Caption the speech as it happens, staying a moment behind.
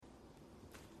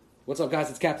What's up, guys?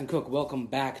 It's Captain Cook. Welcome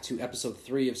back to episode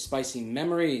 3 of Spicy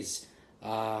Memories.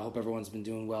 Hope everyone's been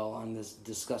doing well on this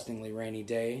disgustingly rainy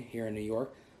day here in New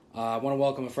York. I want to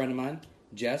welcome a friend of mine,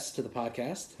 Jess, to the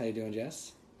podcast. How you doing,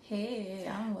 Jess? Hey,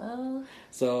 I'm well.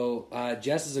 So,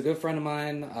 Jess is a good friend of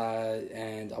mine,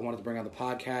 and I wanted to bring on the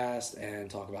podcast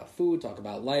and talk about food, talk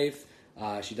about life.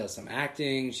 She does some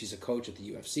acting. She's a coach at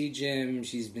the UFC gym.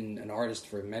 She's been an artist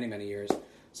for many, many years.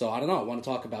 So, I don't know. I want to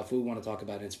talk about food, want to talk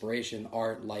about inspiration,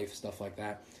 art, life, stuff like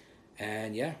that.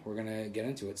 And yeah, we're going to get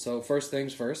into it. So, first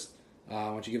things first, why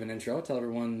don't you give an intro? Tell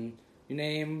everyone your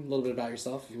name, a little bit about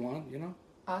yourself if you want,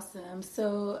 Awesome.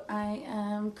 So I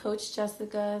am Coach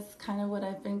Jessica. It's kind of what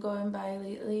I've been going by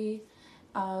lately.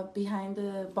 Behind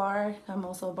the bar, I'm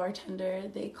also a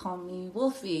bartender. They call me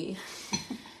Wolfie.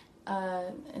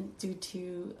 And due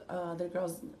to the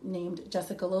girls named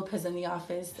Jessica Lopez in the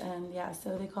office. And yeah,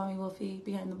 so they call me Wolfie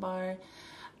behind the bar.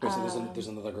 So there's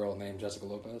another girl named Jessica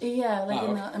Lopez? Yeah,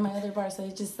 in my other bar. So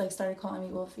they just started calling me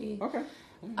Wolfie. Okay.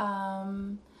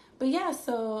 But yeah,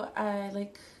 so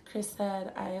like Chris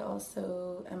said, I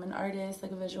also am an artist,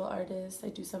 like a visual artist. I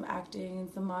do some acting and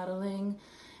some modeling.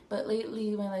 But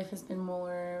lately my life has been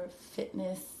more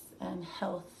fitness and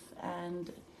health and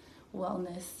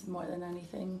wellness more than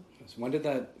anything. So when did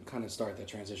that kind of start, that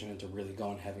transition into really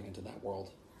going heavy into that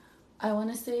world? I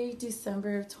want to say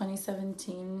December of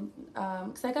 2017,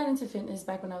 because I got into fitness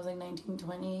back when I was 19,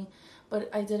 20, but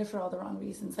I did it for all the wrong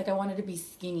reasons. I wanted to be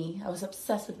skinny. I was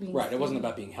obsessed with being right, skinny. It wasn't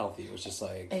about being healthy. It was just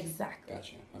Exactly.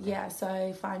 Gotcha. Okay. Yeah, so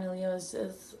I was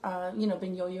just,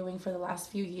 been yo-yoing for the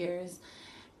last few years.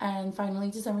 And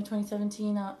finally, December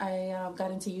 2017, I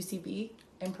got into UCB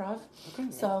improv.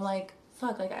 Okay. So I'm like,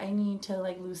 fuck, I need to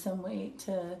lose some weight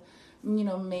to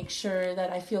make sure that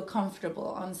I feel comfortable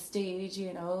on stage,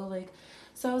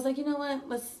 So I was like, you know what,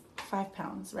 let's 5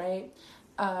 pounds, right?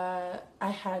 I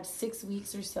had 6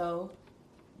 weeks or so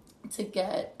to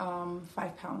get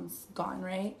 5 pounds gone,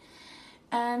 right?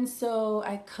 And so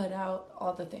I cut out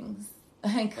all the things.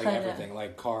 I cut everything,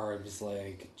 like carbs,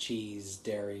 like cheese,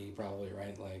 dairy, probably,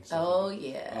 right? Oh,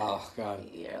 yeah. Oh, God.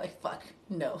 You're like, fuck,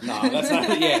 no. No, that's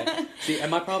not, yeah. See,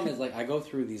 and my problem is, I go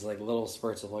through these, little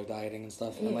spurts of, dieting and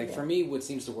stuff. And, for me, what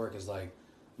seems to work is,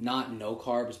 not no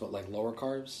carbs, but, lower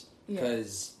carbs.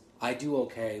 Because I do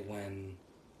okay when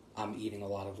I'm eating a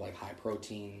lot of, high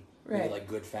protein, maybe,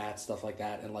 good fat, stuff like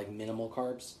that, and, minimal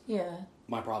carbs. Yeah.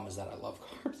 My problem is that I love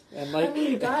carbs.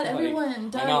 And, God, everyone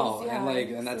does. I know,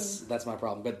 yeah, and that's my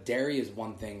problem. But dairy is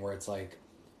one thing where it's,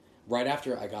 right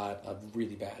after I got a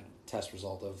really bad test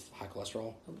result of high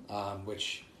cholesterol,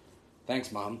 which,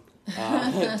 thanks, Mom,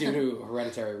 due to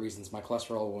hereditary reasons, my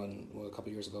cholesterol a couple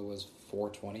years ago was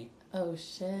 420. Oh,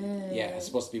 shit. Yeah, it's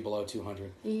supposed to be below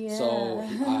 200. Yeah. So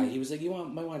he was like,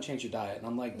 might want to change your diet. And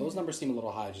I'm like, those numbers seem a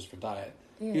little high just for diet.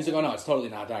 Yeah. He was like, oh, no, it's totally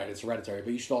not diet. It's hereditary,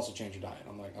 but you should also change your diet.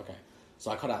 I'm like, okay. So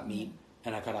I cut out meat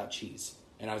and I cut out cheese.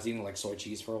 And I was eating soy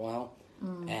cheese for a while.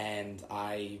 And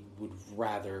I would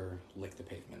rather lick the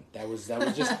pavement. That was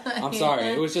just, I'm sorry.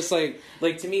 It was just to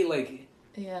me,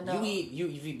 yeah, no.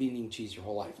 you've been eating cheese your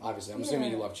whole life, obviously. I'm assuming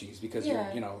you love cheese because you're,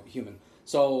 human.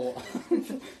 So,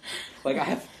 I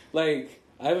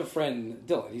have a friend,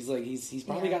 Dylan. He's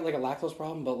probably got a lactose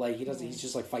problem, but he doesn't. He's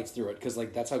just fights through it because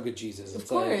that's how good cheese is. It's of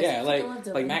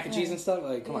course, mac and cheese and stuff.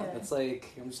 Come on, it's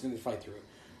I'm just gonna fight through it.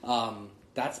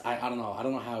 I don't know. I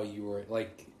don't know how you were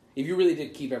if you really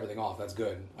did keep everything off. That's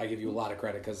good. I give you a lot of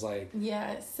credit because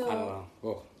yeah. So I don't know.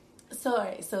 Whoa. So all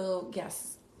right. So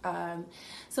yes.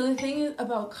 So the thing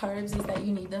about carbs is that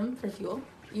you need them for fuel.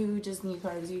 You just need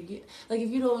carbs. You get if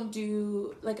you don't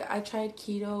do I tried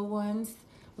keto once,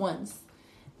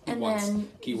 and then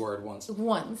keyword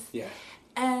once. Yeah.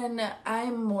 And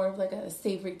I'm more of a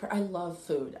savory I love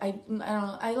food. I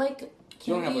like candy.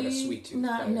 You don't have a sweet tooth.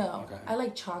 No. Okay. I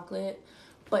like chocolate,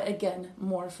 but again,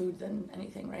 more food than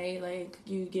anything, right?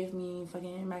 You give me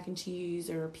fucking mac and cheese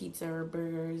or pizza or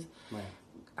burgers. Right.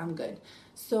 I'm good.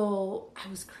 So I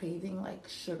was craving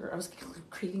sugar. I was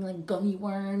craving gummy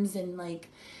worms and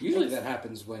Usually that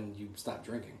happens when you stop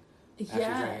drinking. After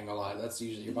drinking a lot, that's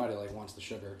usually your body wants the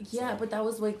sugar. Yeah, but that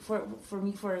was for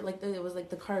me it was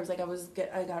the carbs. I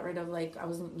got rid of I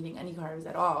wasn't eating any carbs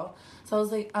at all. So I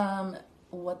was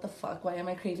what the fuck? Why am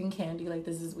I craving candy?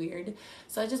 This is weird.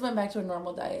 So I just went back to a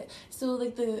normal diet. So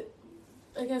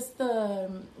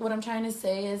what I'm trying to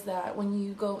say is that when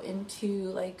you go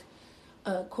into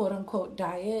a quote-unquote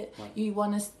diet, right, you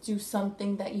want to do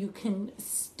something that you can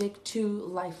stick to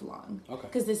lifelong. Okay.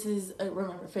 Because this is,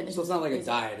 remember, fitness. So it's not a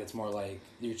diet, it's more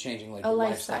you're changing a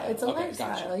lifestyle. It's a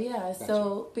lifestyle, gotcha. Yeah. Gotcha.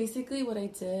 So basically what I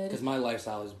did... Because my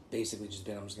lifestyle has basically just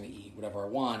been, I'm just going to eat whatever I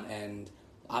want, and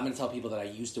I'm gonna tell people that I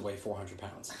used to weigh 400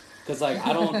 pounds because like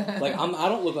I don't I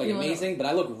don't look like amazing, but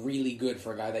I look really good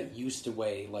for a guy that used to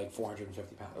weigh like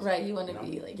 450 pounds. Right, you want to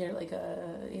be like you're like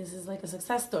this is like a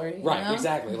success story. Right, know?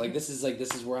 exactly. Like this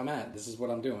is where I'm at. This is what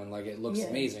I'm doing. Like it looks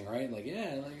amazing, right? Like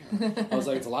I was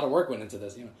like it's a lot of work went into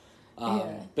this,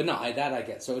 But no, I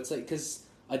get. So it's like because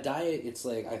a diet, it's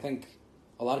like I think.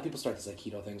 A lot of people start these like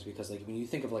keto things because like when you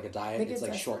think of like a diet, it's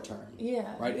like short term.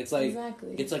 Yeah. Right? It's like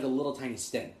it's like a little tiny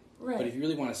stint. Right. But if you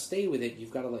really want to stay with it,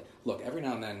 you've got to like look, every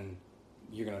now and then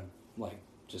you're gonna like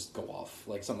just go off.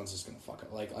 Like someone's just gonna fuck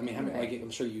up. Like I mean like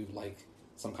I'm sure you like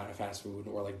some kind of fast food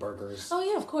or like burgers. Oh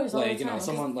yeah, of course. Like, you know,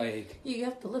 someone like you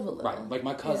have to live a little. Right. Like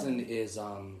my cousin is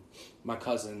my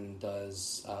cousin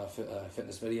does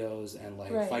fitness videos and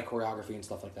like fight choreography and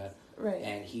stuff like that. Right.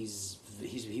 And he was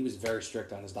very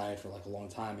strict on his diet for like a long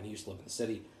time, and he used to live in the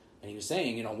city. And he was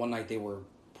saying, you know, one night they were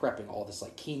prepping all this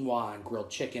like quinoa and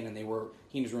grilled chicken, and he and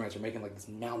his roommates were making like these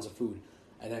mounds of food,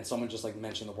 and then someone just like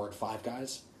mentioned the word Five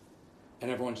Guys,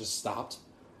 and everyone just stopped,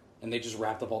 and they just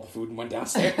wrapped up all the food and went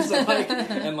downstairs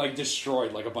and like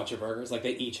destroyed like a bunch of burgers. Like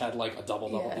they each had like a double.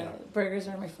 Yeah, you know. Burgers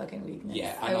are my fucking weakness.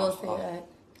 Yeah, I will say that.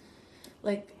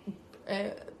 Like,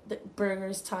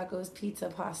 burgers, tacos, pizza,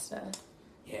 pasta.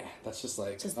 Yeah, that's just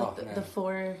like the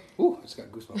four. Ooh, I just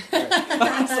got goosebumps.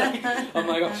 Right. I'm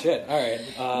like, oh shit! All right.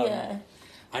 Yeah.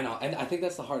 I know, and I think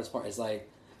that's the hardest part. Is like,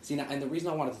 see, now, and the reason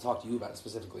I wanted to talk to you about it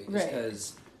specifically is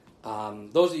because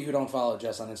those of you who don't follow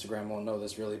Jess on Instagram won't know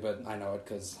this really, but I know it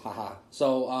because haha.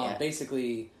 So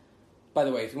basically, by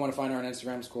the way, if you want to find her on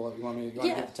Instagram, it's cool. You want to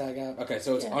get the tag out? Okay,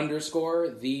 so it's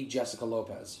 _ the Jessica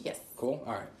Lopez. Yes. Cool.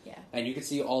 All right. Yeah. And you can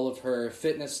see all of her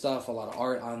fitness stuff, a lot of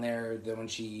art on there. Then when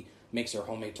she makes her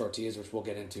homemade tortillas, which we'll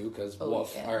get into because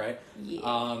woof. Yeah. All right.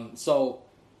 Yeah. So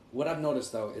what I've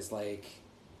noticed though is like,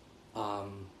 I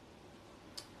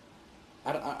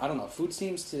don't know. Food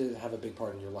seems to have a big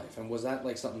part in your life. And was that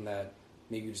like something that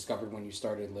maybe you discovered when you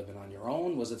started living on your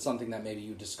own? Was it something that maybe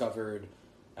you discovered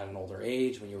at an older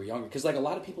age when you were younger? Because like a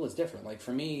lot of people, it's different. Like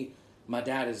for me, my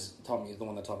dad is the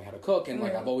one that taught me how to cook, and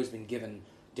like I've always been given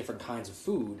different kinds of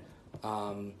food,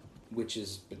 which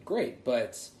has been great.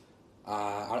 But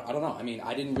I don't know. I mean,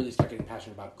 I didn't really start getting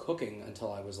passionate about cooking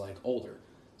until I was like older.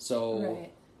 So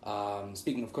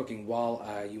speaking of cooking, while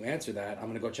you answer that, I'm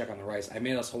gonna go check on the rice. I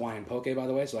made us Hawaiian poke, by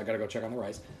the way, so I gotta go check on the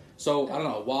rice. So I don't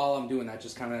know. While I'm doing that,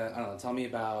 just kind of tell me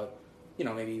about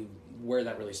maybe where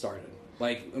that really started.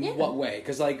 Like, in what way?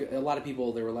 Because, like, a lot of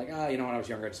people, they were like, when I was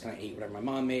younger, I just kind of ate whatever my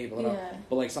mom made. Blah, blah. Yeah.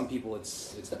 But, like, some people,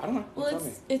 it's I don't know. Well,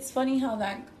 it's funny how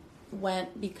that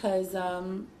went because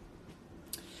my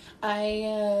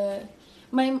dad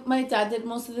did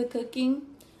most of the cooking.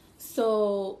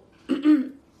 So,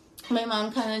 my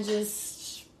mom kind of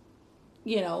just,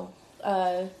 did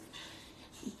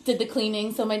the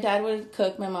cleaning. So, my dad would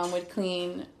cook, my mom would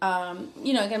clean.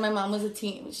 Again, my mom was a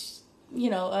teen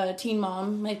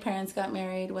mom. My parents got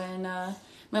married when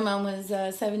my mom was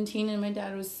 17 and my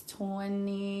dad was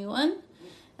 21.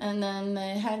 And then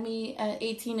they had me at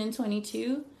 18 and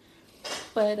 22.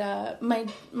 But my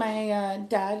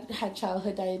dad had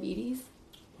childhood diabetes.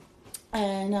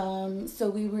 And so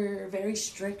we were very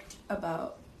strict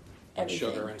about everything.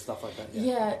 Sugar and stuff like that.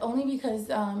 Yeah, only because,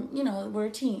 we're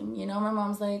a team. My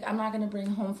mom's like, I'm not going to bring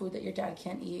home food that your dad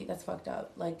can't eat. That's fucked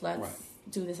up. Like, let's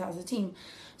do this as a team.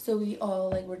 So we all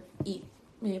would eat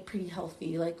pretty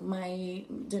healthy. Like my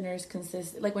dinners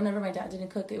consist whenever my dad didn't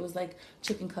cook, it was like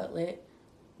chicken cutlet,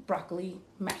 broccoli,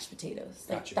 mashed potatoes.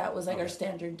 That was our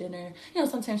standard dinner.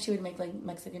 Sometimes she would make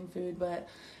Mexican food, but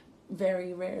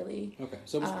very rarely. Okay,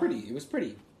 so it was pretty. It was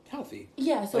pretty healthy.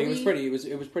 Yeah, so it was pretty.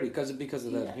 It was pretty because of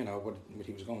that. What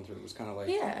he was going through. It was kind of like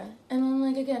and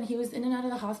then again, he was in and out of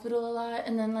the hospital a lot,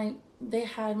 and then they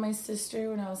had my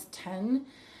sister when I was 10.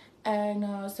 And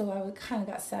so I kind of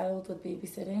got saddled with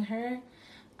babysitting her,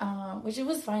 which it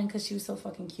was fine because she was so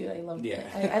fucking cute. I loved it.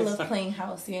 I love playing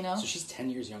house, So she's 10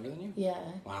 years younger than you? Yeah.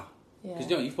 Wow. Yeah.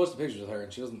 Because you've posted pictures with her,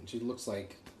 and she looks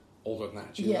like older than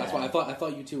that. That's why I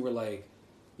thought you two were like.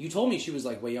 You told me she was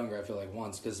way younger. I feel like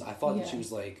once because I thought that she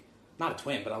was not a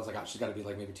twin, but I was like, she's got to be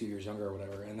maybe 2 years younger or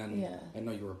whatever. And then I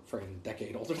know you were a freaking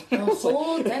decade older. A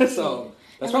whole decade. So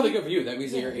that's probably good for you. That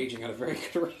means that you're aging at a very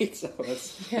good rate. So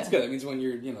that's good. That means when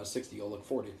you're 60, you'll look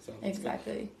 40. So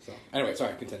exactly. Good. So anyway,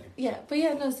 sorry, continue. Yeah, but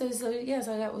so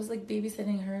I was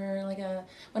babysitting her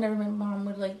whenever my mom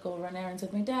would go run errands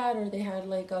with my dad or they had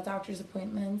doctor's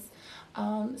appointments.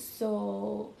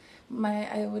 So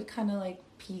I would kind of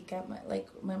peek at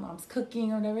my mom's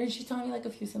cooking or whatever, and she taught me a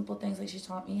few simple things. She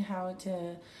taught me how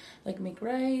to make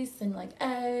rice and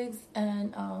eggs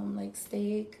and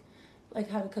steak,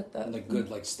 how to cook the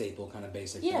good staple kind of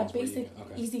basic basic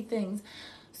easy things.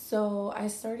 So I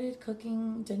started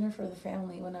cooking dinner for the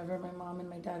family whenever my mom and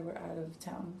my dad were out of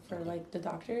town for like the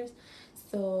doctors.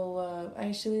 So I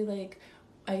actually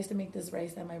I used to make this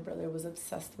rice that my brother was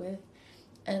obsessed with,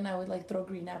 and I would like throw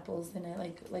green apples in it,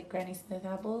 like Granny Smith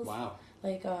apples. Wow.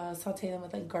 Like saute them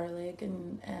with like garlic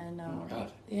and oh my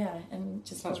god. yeah, and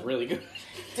just sounds really good.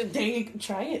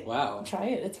 Try it. Wow. Try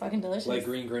it. It's fucking delicious. Like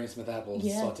green Granny Smith apples,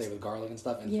 sauteed with garlic and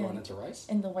stuff, and thrown into rice.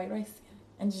 And the white rice,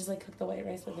 and just like cook the white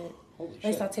rice with it. Holy like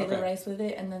shit. Saute the rice with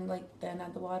it, and then then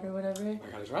add the water or whatever.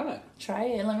 I gotta try that. Try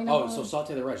it and let me know. Oh, so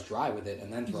saute the rice dry with it,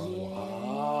 and then throw in the water.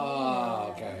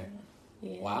 Oh, okay.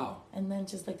 Yeah. Wow. And then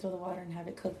just like throw the water and have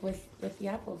it cooked with the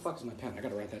apples. What the fuck is my pen? I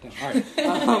gotta write that down.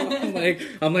 All right.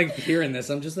 I'm like hearing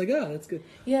this. I'm just like, oh, that's good.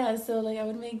 Yeah. So like I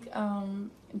would make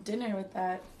dinner with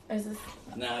that. Nah,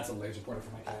 that's a laser pointer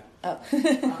for my cat.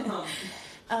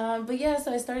 Oh. But yeah,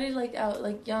 so I started like out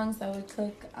like young, so I would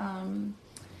cook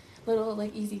little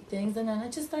like easy things, and then I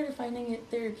just started finding it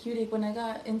therapeutic when I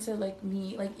got into like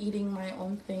me like eating my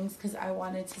own things because I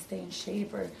wanted to stay in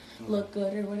shape or look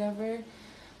good or whatever.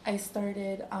 I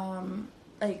started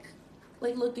like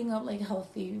looking up like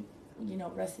healthy,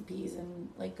 recipes and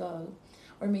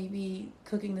or maybe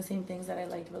cooking the same things that I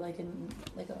liked but like in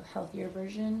like a healthier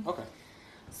version. Okay.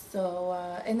 So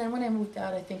and then when I moved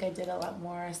out, I think I did a lot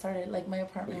more. I started like my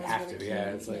apartment was really cute.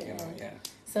 Yeah, it's like yeah.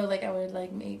 So like I would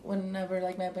like make whenever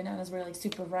like my bananas were like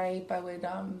super ripe, I would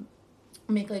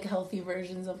make like healthy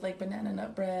versions of like banana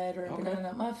nut bread or banana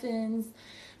nut muffins.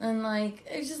 And like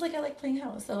it's just like I like playing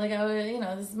house. So like I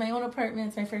would this is my own apartment,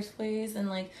 it's my first place, and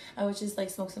like I would just like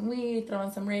smoke some weed, throw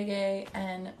on some reggae,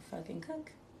 and fucking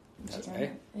cook. That's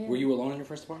right. Yeah. Were you alone in your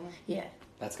first apartment? Yeah.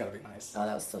 That's gotta be nice. Oh,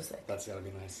 that was so sick. That's gotta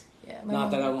be nice. Yeah.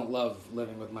 Not that I don't love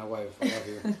living with my wife. I love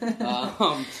you.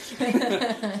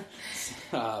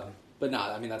 But no,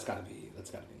 I mean that's gotta be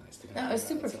nice. No, it was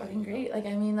super fucking great. Like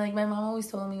I mean, like my mom always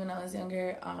told me when I was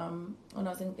younger, when I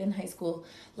was in high school,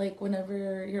 like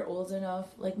whenever you're old enough,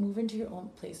 like move into your own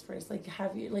place first. Like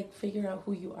have you like figure out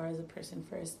who you are as a person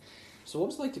first. So what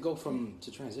was it like to go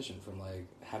to transition from like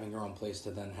having your own place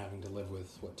to then having to live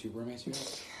with 2 roommates you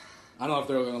have? I don't know if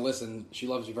they're going to listen. She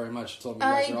loves you very much. She told me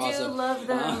you guys are awesome. I do love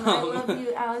them. I love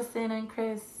you, Allison and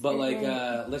Chris. But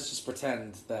let's just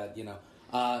pretend that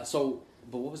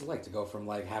But what was it like to go from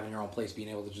like having your own place, being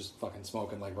able to just fucking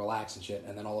smoke and like relax and shit,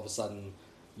 and then all of a sudden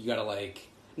you gotta like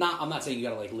I'm not saying you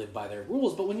gotta like live by their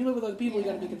rules, but when you live with other people, you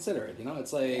gotta be considerate.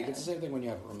 It's like it's the same thing when you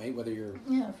have a roommate, whether you're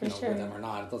with them or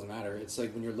not. It doesn't matter. It's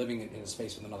like when you're living in a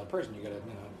space with another person, you gotta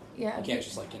you can't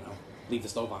just like leave the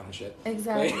stove on and shit.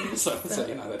 Exactly. so that's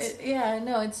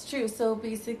it's true. So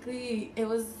basically, it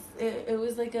was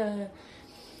like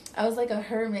I was like a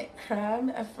hermit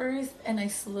crab at first, and I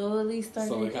slowly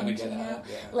started inching out.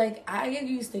 Yeah. Like I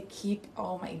used to keep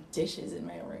all my dishes in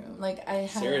my room. Like I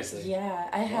had, seriously,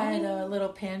 I had a little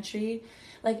pantry.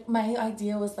 Like my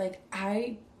idea was like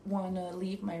I want to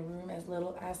leave my room as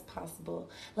little as possible.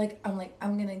 Like I'm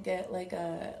gonna get like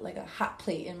a hot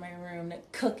plate in my room to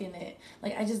cook in it.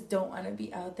 Like I just don't want to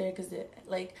be out there because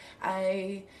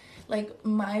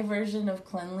my version of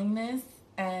cleanliness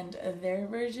and their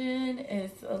version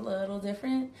is a little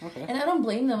different. Okay. And I don't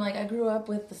blame them. Like I grew up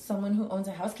with someone who owns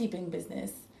a housekeeping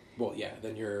business. Well, yeah.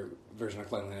 Then your version of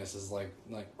cleanliness is like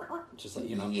just like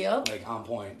like on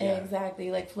point. Yeah. Exactly.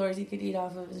 Like floors you could eat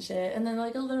off of and shit. And then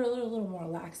like a little more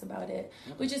lax about it,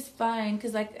 which is fine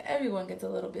because like everyone gets a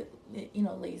little bit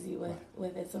lazy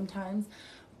with it sometimes.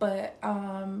 But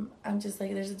I'm just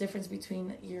like, there's a difference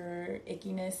between your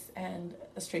ickiness and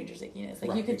a stranger's ickiness.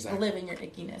 Like you could live in your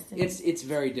ickiness. It's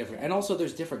very different, and also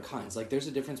there's different kinds. Like there's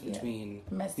a difference between.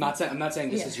 Messy. I'm not saying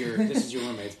this is your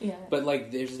roommates. But like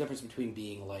there's a difference between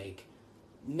being like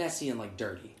messy and like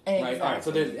dirty, right? All right.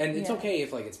 So it's okay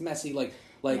if like it's messy.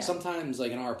 Like sometimes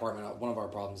like in our apartment, one of our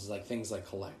problems is like things like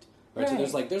collect. Right. So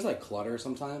there's like clutter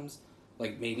sometimes,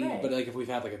 like maybe, but like if we've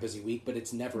had like a busy week, but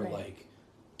it's never like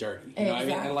dirty, you know what I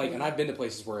mean? And I've been to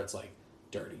places where it's like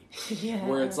dirty,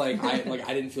 where it's like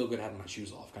I didn't feel good having my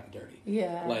shoes off, kind of dirty,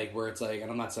 like where it's like, and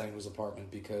I'm not saying it was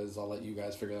apartment because I'll let you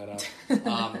guys figure that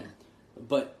out,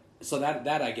 but so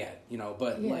that I get,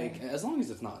 but like as long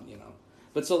as it's not,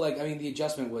 but so like I mean the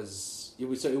adjustment was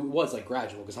like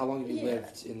gradual because how long have you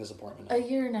lived in this apartment now? 1.5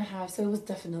 years, so it was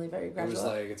definitely very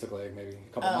gradual. It took like maybe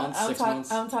a couple months, 6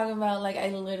 months. I'm talking about like I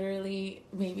literally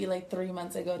maybe like 3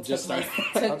 months ago took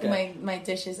my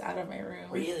dishes out of my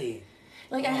room. Really?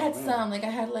 Like I had some, like I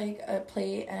had like a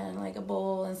plate and like a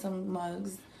bowl and some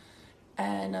mugs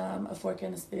and a fork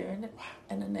and a spoon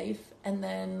and a knife, and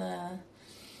then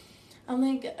I'm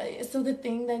like, so the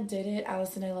thing that did it,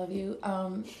 Allison, I love you.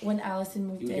 When Allison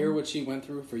moved in. You hear what she went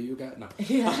through for you guys? No.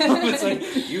 Yeah. It's like,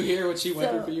 you hear what she went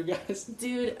through for you guys?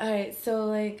 Dude, alright, so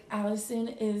like Allison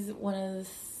is one of the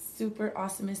super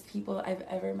awesomest people I've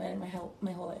ever met in my whole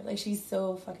life. Like, she's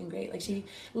so fucking great. Like, she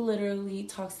literally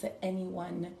talks to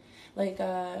anyone. Like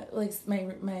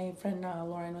my friend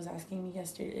Lauren was asking me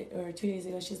yesterday or 2 days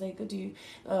ago. She's like, do you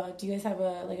guys have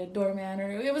a doorman? Or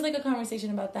it was like a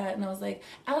conversation about that, and I was like,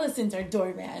 Allison's our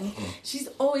doorman. She's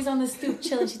always on the stoop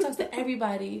chilling. She talks to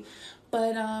everybody.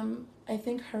 But I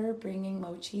think her bringing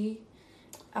Mochi.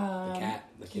 The cat,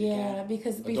 the kitty cat.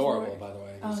 Because adorable, before, by the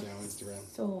way. You see on Instagram.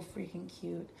 So freaking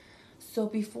cute. So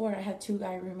before, I had 2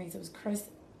 guy roommates. It was Chris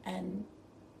and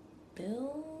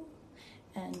Bill.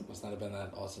 And must not have been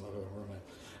that awesome of a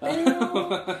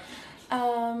roommate.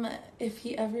 If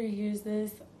he ever hears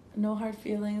this, no hard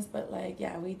feelings, but like,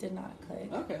 yeah, we did not click.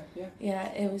 Okay, yeah.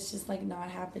 Yeah, it was just like not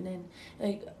happening.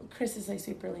 Like, Chris is like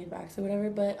super laid back, so whatever.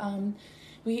 But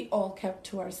we all kept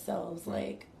to ourselves,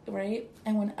 like, right.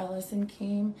 And when Ellison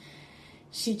came,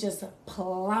 she just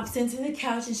plops into the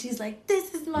couch and she's like,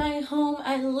 this is my home.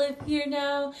 I live here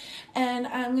now. And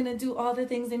I'm going to do all the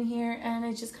things in here. And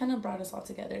it just kind of brought us all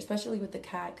together, especially with the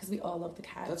cat, because we all love the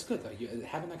cat. That's good, though.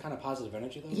 Having that kind of positive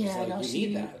energy, though, yeah, like, no, you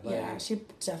need that. Like, yeah, she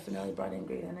definitely brought in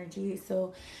great energy.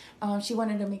 So she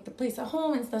wanted to make the place a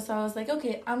home and stuff. So I was like,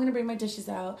 okay, I'm going to bring my dishes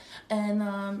out. And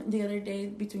the other day,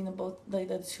 between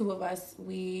the two of us,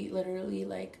 we literally,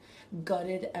 like,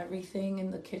 gutted everything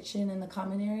in the kitchen and the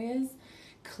common areas.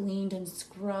 Cleaned and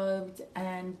scrubbed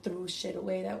and threw shit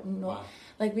away that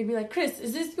like, we'd be like, Chris,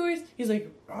 is this yours? He's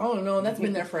like, I don't know, that's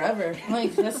been there forever. I'm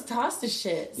like, let's toss the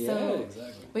shit. Yeah, so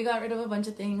exactly. We got rid of a bunch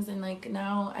of things, and like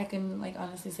now I can like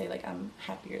honestly say like I'm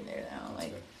happier there now. That's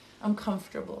like good. I'm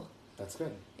comfortable. That's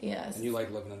good. Yes. And you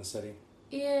like living in the city?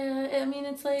 Yeah, I mean,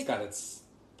 it's like, it's got its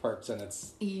perks and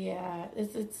its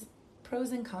it's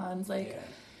pros and cons. Like, yeah.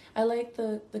 I like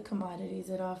the commodities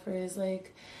it offers.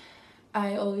 Like,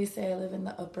 I always say I live in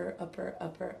the upper.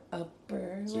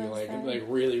 So you're like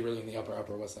really, really in the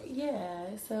upper West Side.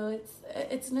 Yeah, so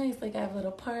it's nice. Like, I have a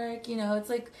little park. You know, it's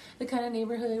like the kind of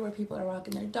neighborhood where people are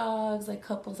walking their dogs, like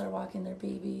couples are walking their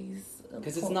babies.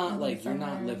 Because it's not like you're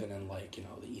not living in like, you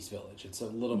know, the East Village. It's a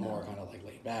little more kind of like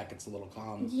laid back. It's a little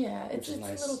calm. Yeah, it's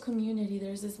nice. A little community.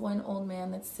 There's this one old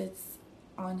man that sits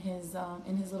on his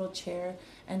in his little chair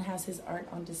and has his art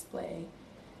on display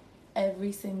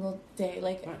every single day.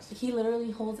 Like, nice. He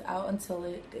literally holds out until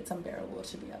it's unbearable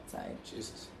to be outside.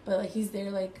 Jesus. But like, he's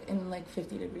there like in like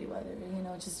 50-degree weather, you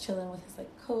know, just chilling with his like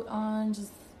coat on,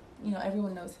 just, you know,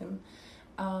 everyone knows him.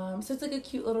 So it's like a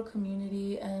cute little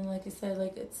community, and like I said,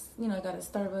 like, it's, you know, I got a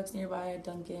Starbucks nearby, a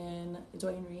Dunkin', a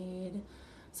Dwayne Reed,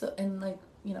 so, and like,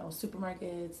 you know,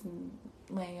 supermarkets, and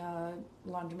my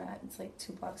laundromat, it's like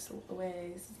 2 blocks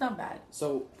away, so it's not bad.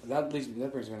 So that brings me to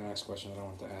the next question that I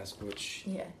wanted to ask, which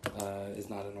is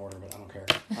not in order, but I don't care.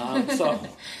 So,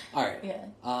 all right. Yeah.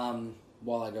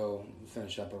 While I go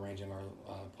finish up arranging our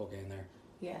poke in there.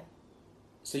 Yeah.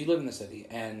 So you live in the city,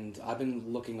 and I've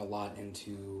been looking a lot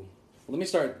into. Let me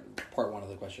start part one of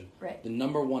the question. Right. The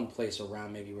number one place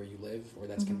around maybe where you live, or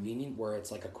that's convenient, where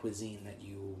it's like a cuisine that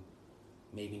you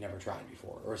maybe never tried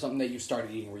before, or something that you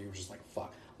started eating where you were just like,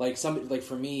 fuck. Like,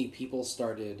 for me, people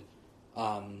started,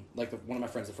 one of my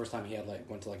friends, the first time he had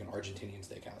went to like an Argentinian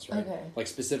steakhouse, right? Okay. Like,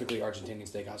 specifically Argentinian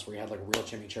steakhouse, where he had like real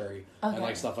chimichurri and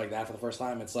like stuff like that for the first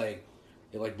time. It's like,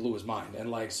 it like blew his mind.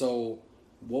 And like, so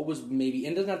what was maybe,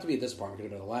 and it doesn't have to be at this apartment, could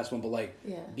have been the last one, but like,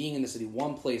 being in the city,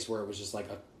 one place where it was just like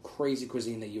a crazy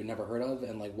cuisine that you had never heard of,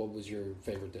 and like, what was your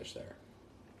favorite dish there?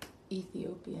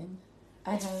 Ethiopian.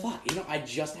 Fuck, you know, I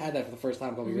just had that for the first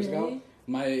time a couple years ago.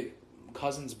 My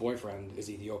cousin's boyfriend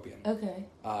is Ethiopian. Okay.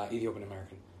 Ethiopian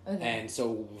American. Okay. And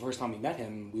so the first time we met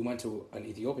him, we went to an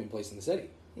Ethiopian place in the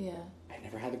city. Yeah. I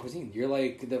never had the cuisine. You're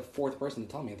like the fourth person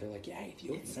to tell me. They're like, yeah,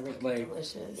 Ethiopian. It's like,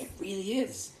 delicious. It really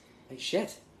is. Like,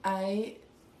 shit. I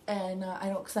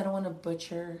don't want to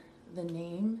butcher the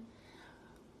name.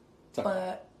 Sorry.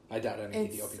 But I doubt any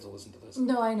Ethiopians will listen to this.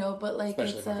 No, I know, but like,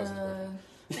 especially my cousin's boyfriend.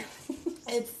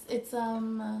 It's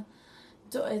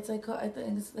like, I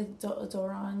think it's like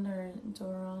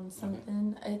Doron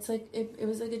something. Okay. It's like it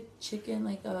was like a chicken,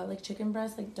 like chicken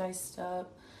breast, like diced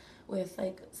up with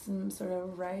like some sort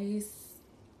of rice,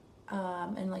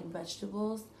 and like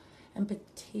vegetables and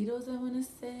potatoes, I want to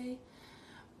say.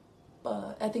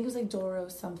 But I think it was like Doro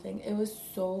something. It was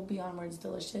so beyond words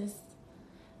delicious.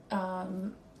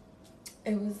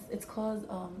 It's called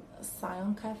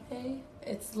Sion Cafe.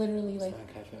 It's literally like Sion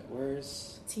Cafe.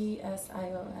 Where's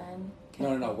TSION?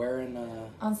 No. Where in?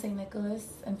 On St. Nicholas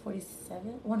and 147th.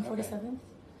 Okay.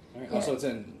 All right. Yeah. Also, it's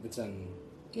in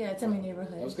Yeah, it's in my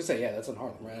neighborhood. I was gonna say, yeah, that's in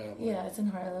Harlem, right? Yeah, it's in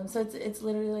Harlem. So it's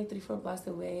literally like 3-4 blocks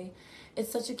away.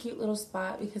 It's such a cute little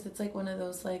spot because it's like one of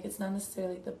those, like, it's not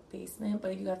necessarily the basement,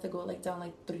 but you have to go like down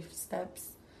like 3 steps.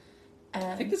 And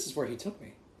I think this is where he took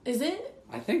me. Is it?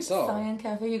 I think so. Cyan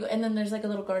Cafe. You go, and then there's like a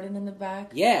little garden in the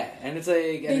back. Yeah, and it's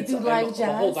like they do live jazz.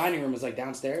 The whole dining room is like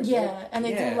downstairs. Yeah, right? and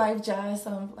they do live jazz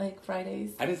on like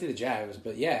Fridays. I didn't see the jazz,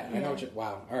 but yeah. I know what you.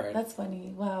 Wow, all right. That's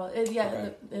funny. Wow.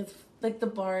 It's like the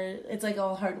bar. It's like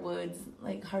all hardwoods,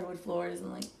 like hardwood floors,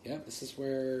 and like. Yeah, this is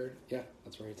where. Yeah,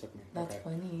 that's where he took me. That's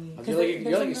funny.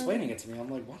 You're like explaining it to me. I'm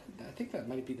like, what? I think that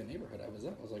might be the neighborhood I was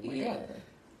at. I was like, my God.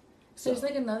 So there's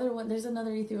like another one. There's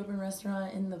another Ethiopian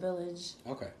restaurant in the village.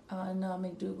 Okay. On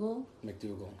McDougal.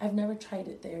 I've never tried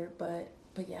it there, but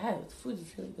yeah, the food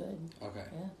is really good. Okay.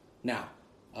 Yeah.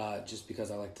 Now, just because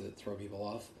I like to throw people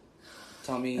off,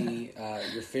 tell me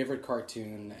your favorite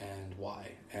cartoon and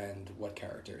why, and what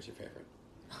character is your favorite?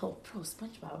 Oh, bro,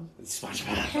 SpongeBob.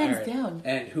 SpongeBob. Hands down.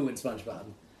 And who in SpongeBob?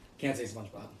 Can't say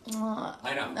SpongeBob.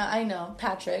 I know.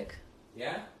 Patrick.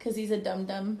 Yeah? Because he's a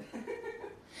dum-dum.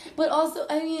 But also,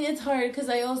 I mean, it's hard because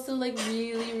I also like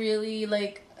really, really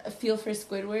like feel for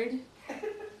Squidward.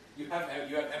 You have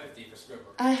empathy for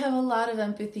Squidward. I have a lot of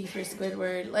empathy for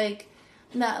Squidward. Like,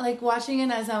 not like watching it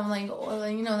as I'm like,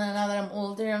 now that I'm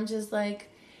older, I'm just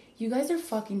like, you guys are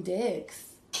fucking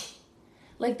dicks.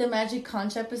 Like the Magic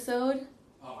Conch episode.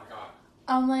 Oh my God.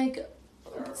 I'm like,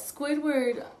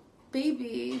 Squidward,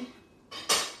 baby.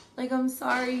 Like, I'm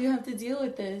sorry you have to deal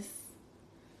with this.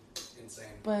 Insane.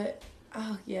 But.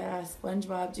 Oh, yeah,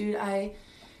 SpongeBob. Dude,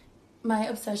 my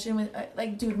obsession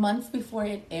with, months before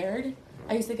it aired,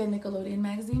 I used to get Nickelodeon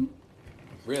magazine.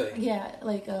 Really? Yeah,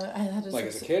 like, I had a... Like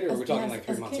as a kid, or we're talking like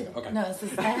 3 months ago? Okay. No,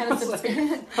 I had a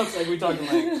subscription. I was like, we're talking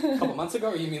like a couple months ago,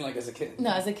 or you mean like as a kid?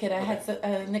 No, as a kid, I had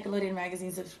a Nickelodeon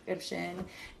magazine subscription,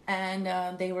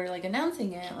 and they were, like,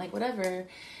 announcing it, like, whatever.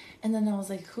 And then I was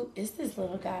like, who is this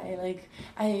little guy? Like,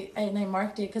 I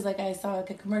marked it because, like, I saw, like,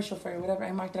 a commercial for it or whatever.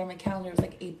 I marked it on my calendar. It was,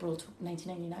 like, April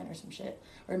 1999 or some shit.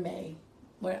 Or May.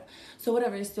 So,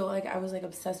 whatever. Still, like, I was, like,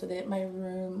 obsessed with it. My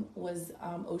room was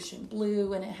ocean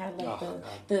blue, and it had, like,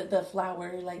 the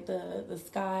flower, like, the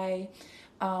sky.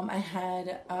 I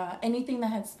had anything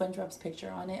that had SpongeBob's picture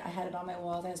on it. I had it on my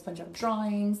walls. I had SpongeBob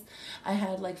drawings. I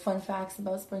had, like, fun facts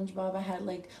about SpongeBob. I had,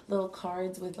 like, little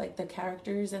cards with, like, the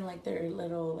characters and, like, their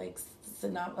little, like,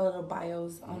 little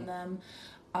bios on them.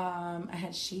 I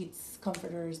had sheets,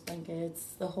 comforters,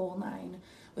 blankets, the whole 9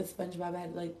 with SpongeBob. I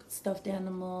had, like, stuffed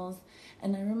animals.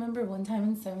 And I remember one time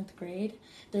in 7th grade,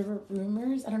 there were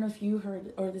rumors. I don't know if you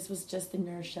heard, or this was just in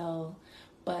New Rochelle,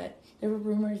 but there were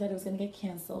rumors that it was going to get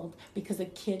canceled because a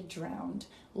kid drowned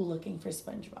looking for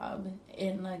SpongeBob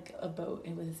in, like, a boat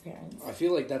with his parents. I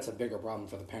feel like that's a bigger problem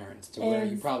for the parents, to where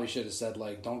you probably should have said,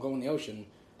 like, don't go in the ocean.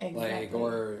 Exactly. Like,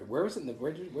 or where was it?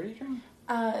 Where did he drown?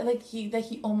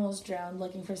 He almost drowned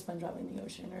looking for SpongeBob in the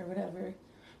ocean or whatever.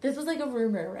 This was like a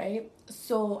rumor, right?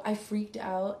 So I freaked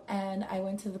out and I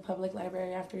went to the public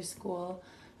library after school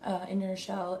in New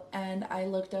Rochelle, and I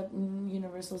looked up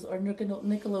Universal's or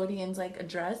Nickelodeon's, like,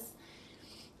 address,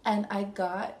 and I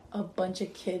got a bunch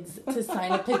of kids to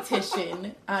sign a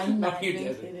petition. I'm not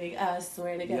even kidding. I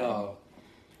swear to God. Yo,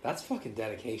 that's fucking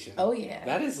dedication. Oh, yeah.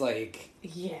 That is like...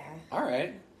 Yeah. All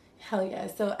right. Hell yeah.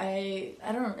 So I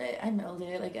mailed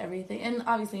it, like, everything. And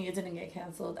obviously it didn't get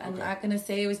canceled. I'm not going to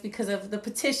say it was because of the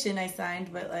petition I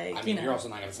signed, but, like, I mean, you're also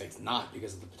not going to say it's not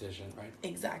because of the petition, right?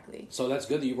 Exactly. So that's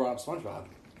good that you brought up SpongeBob.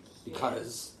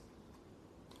 Because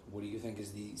what do you think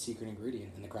is the secret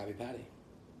ingredient in the Krabby Patty?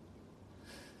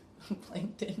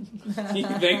 Plankton. you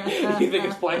think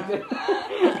it's plankton?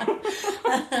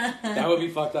 That would be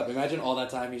fucked up. Imagine all that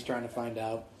time he's trying to find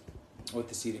out what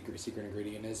the secret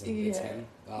ingredient is, and it's him.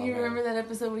 Oh, you remember that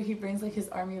episode where he brings, like, his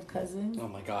army of cousins? Oh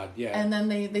my God, yeah. And then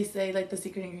they say, like, the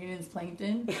secret ingredient is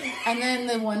plankton. And then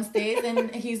the one stays, and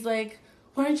he's like,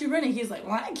 why aren't you running? He's like,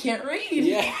 well, I can't read.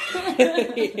 Yeah.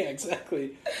 Yeah,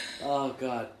 exactly. Oh,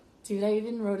 God. Dude, I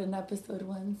even wrote an episode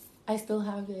once. I still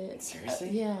have it.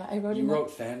 Seriously? Yeah, I wrote. You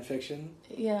wrote fan fiction?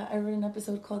 Yeah, I wrote an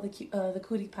episode called the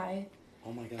Cootie Pie.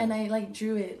 Oh my God. And I, like,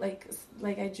 drew it, like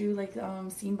I drew, like,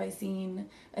 scene by scene,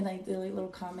 and I did, like, little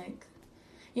comic.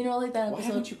 You know, like that episode. Why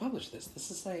haven't you published this?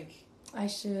 This is like... I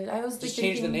should. I was just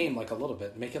change the name, like, a little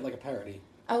bit. Make it like a parody.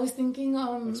 I was thinking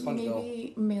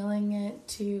maybe mailing it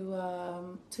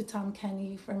to Tom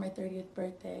Kenny for my 30th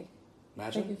birthday.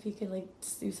 Imagine. Like, if he could, like,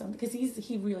 do something. Because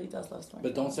he really does love SpongeBob.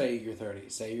 But don't say you're 30.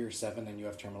 Say you're 7 and you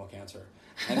have terminal cancer.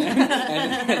 And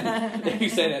then if you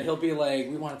say that, he'll be like,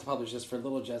 we wanted to publish this for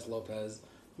little Jess Lopez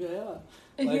Yeah.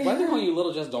 Like, why they're calling you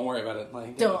Little Jess, don't worry about it.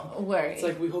 Like, don't worry. It's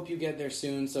like, we hope you get there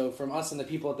soon. So from us and the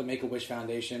people at the Make-A-Wish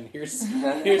Foundation, here's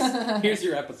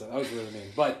your episode. That was really mean.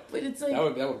 But it's like...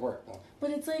 That would work. Well, but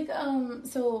it's like,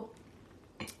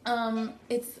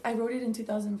 I wrote it in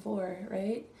 2004,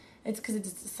 right? It's because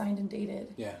it's signed and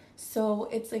dated. Yeah. So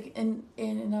it's like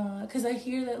because I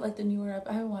hear that like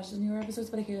I haven't watched the newer episodes,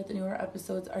 but I hear that the newer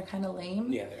episodes are kind of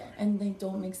lame. Yeah, they are. And they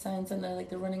don't make sense, and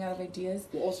they're running out of ideas.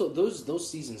 Well, also those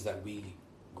seasons that we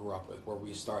grew up with, where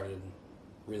we started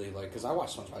really like, because I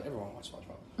watched SpongeBob. Everyone watched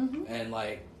SpongeBob. Mm-hmm. And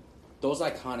like those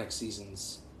iconic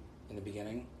seasons in the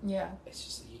beginning. Yeah. It's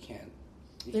just you can't.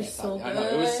 They're so good. I know,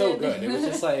 it was so good. It was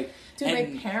just like... Dude,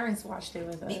 my parents watched it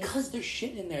with us. Because there's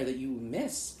shit in there that you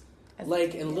miss.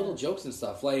 Like, and little jokes and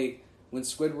stuff. Like, when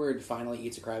Squidward finally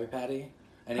eats a Krabby Patty,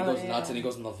 and he goes nuts, and he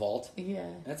goes in the vault. Yeah.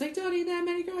 And it's like, don't eat that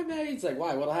many Krabby Patties. It's like,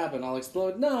 why? What'll happen? I'll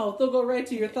explode? No, they'll go right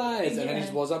to your thighs. And then he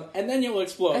just blows up, and then you'll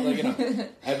explode. Like, you know.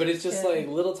 But it's just, like,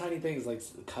 little tiny things, like,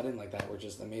 cut in like that were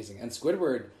just amazing. And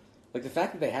Squidward, like, the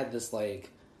fact that they had this, like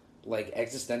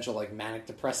existential, like, manic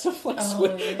depressive, like,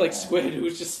 Squid,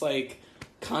 who's just, like,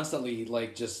 constantly,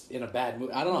 like, just in a bad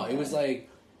mood. I don't know. It was, like...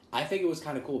 I think it was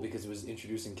kind of cool because it was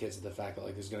introducing kids to the fact that,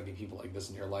 like, there's going to be people like this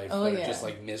in your life that are just,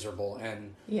 like, miserable.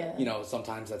 And, you know,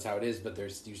 sometimes that's how it is, but you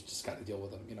just got to deal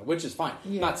with them, you know, which is fine.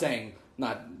 Yeah. Not saying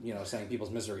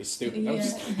people's misery is stupid. I'm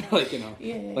just, like, you know,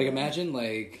 imagine,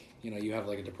 like, you know, you have,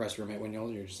 like, a depressed roommate when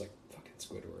you're just, like, fucking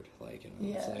Squidward. Like, you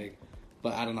know, it's like,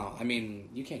 but I don't know. I mean,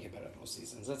 you can't get better than most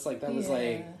seasons. That's, like, that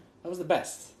was the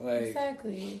best. Like,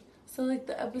 exactly. So, like,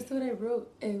 the episode I wrote,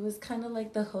 it was kind of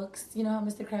like the hooks. You know how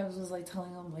Mr. Krabs was, like,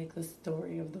 telling them, like, the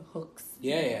story of the hooks?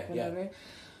 Whatever.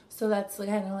 So that's, like,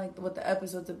 kind of, like, what the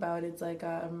episode's about. It's, like,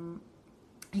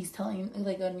 he's telling,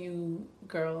 like, a new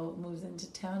girl moves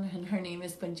into town, and her name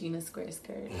is Spongina Square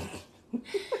Skirt.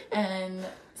 And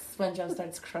SpongeBob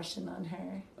starts crushing on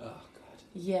her. Oh, God.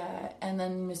 Yeah, and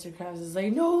then Mr. Krabs is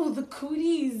like, no, the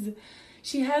cooties!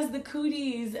 She has the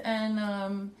cooties!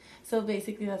 And, so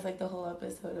basically, that's like the whole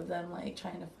episode of them like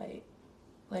trying to fight.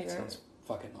 Like, that sounds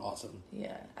fucking awesome.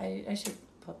 Yeah, I should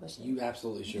publish it. You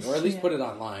absolutely should, or at least put it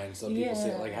online so people see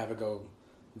it. Like, have it go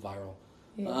viral.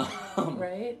 Yeah.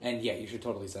 Right. And you should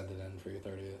totally send it in for your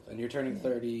 30th. And you're turning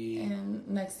 30 and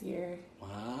next year.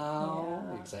 Wow.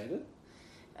 Yeah. Excited?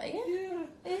 Yeah.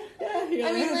 I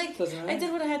mean, like, I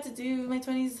did what I had to do. My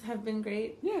 20s have been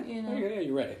great. Yeah. You know. Yeah,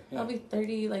 you're ready. Yeah. I'll be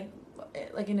 30 like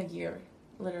in a year,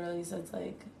 literally. So it's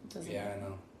like. Yeah, I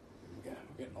know. Yeah,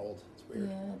 we're getting old. It's weird.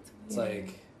 Yeah, it's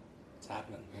like, it's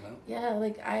happening, you know? Yeah,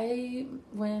 like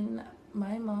when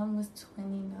my mom was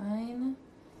 29,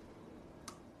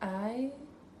 I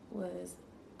was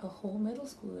a whole middle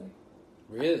schooler.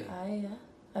 Really? I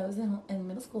was in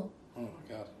middle school. Oh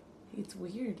my God. It's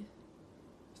weird.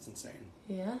 It's insane.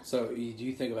 Yeah. So do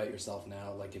you think about yourself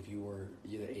now, like if you were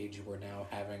the age you were now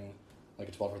having like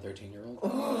a 12 or 13-year-old.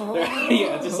 Oh.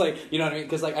 Yeah, just like, you know what I mean?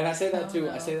 Because like, and I say that too.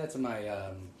 I say that to my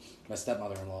my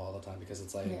stepmother-in-law all the time because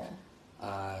it's like,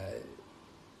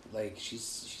 like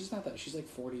she's not that, she's like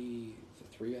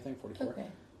 43, I think 44. Okay.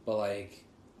 But like,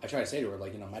 I try to say to her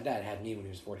like, you know, my dad had me when he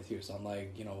was 42, so I'm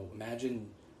like, you know, imagine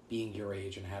being your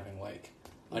age and having like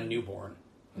a newborn.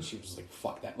 And she was like,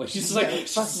 "Fuck that!" Like she's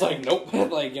like, "Nope."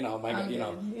 Like you know, you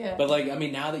know. Yeah. But like, I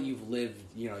mean, now that you've lived,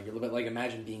 you know, you're a little bit like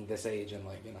imagine being this age and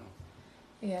like, you know.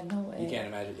 Yeah, no way. You can't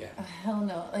imagine, hell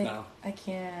no. Like, no. I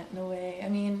can't. No way. I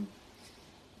mean,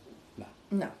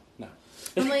 no.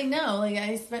 I'm like, no. Like,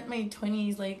 I spent my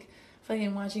 20s like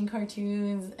fucking watching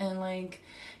cartoons and like,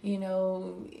 you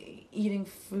know, eating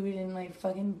food in like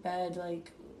fucking bed,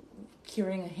 like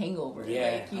curing a hangover.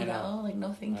 Yeah, like, you know, like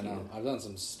no thank you. I've done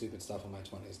some stupid stuff in my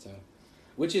 20s too,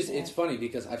 which is it's funny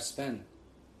because I've spent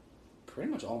pretty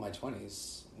much all my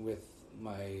 20s with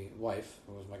my wife,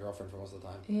 who was my girlfriend for most of the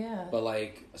time. Yeah. But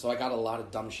like, so I got a lot of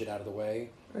dumb shit out of the way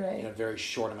in a very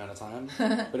short amount of time.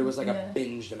 But it was like a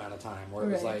binged amount of time where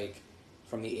it was like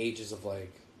from the ages of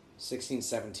like 16,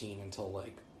 17 until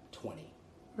like 20.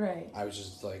 Right. I was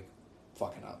just like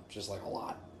fucking up, just like a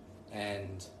lot.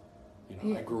 And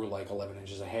you know, I grew like 11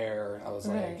 inches of hair. I was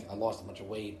like, I lost a bunch of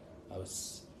weight. I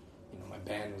was, you know, my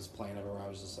band was playing everywhere. I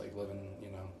was just like living,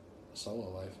 you know, a solo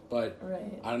life. But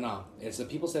I don't know. It's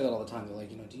people say that all the time. They're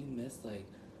like, you know, do you miss like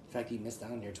the fact that you missed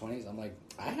out on your 20s? I'm like,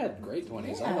 I had great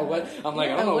 20s. Yeah. I don't know what. I'm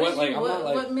like, I don't know what. Like, I'm not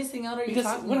like what missing out are you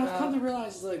talking about? Because what I've come to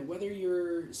realize is like whether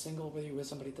you're single, whether you're with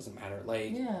somebody, it doesn't matter.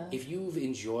 Like, if you've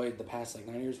enjoyed the past like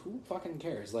 9 years, who fucking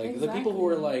cares? Like the people who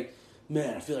are like,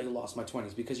 man, I feel like I lost my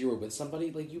 20s because you were with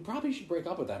somebody. Like, you probably should break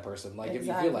up with that person. Like, if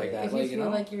you feel like that, if like, you feel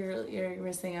like you're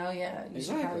missing out, you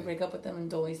should probably break up with them and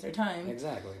don't waste their time.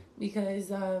 Exactly. Because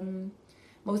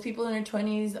most people in their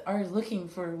 20s are looking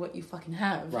for what you fucking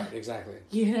have. Right, exactly.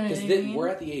 You know what I mean? We're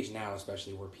at the age now,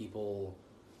 especially, where people...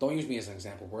 Don't use me as an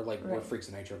example. We're like, we're freaks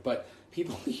of nature. But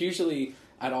people usually,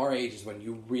 at our age, is when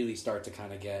you really start to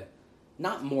kind of get...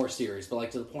 Not more serious, but, like,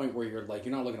 to the point where you're, like,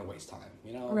 you're not looking to waste time,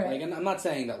 you know? Right. Like, and I'm not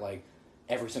saying that, like,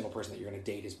 every single person that you're going to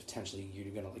date is potentially you're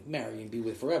going to, like, marry and be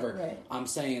with forever. Right. I'm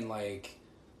saying, like,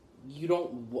 you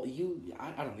don't...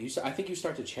 I don't know. I think you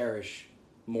start to cherish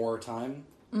more time.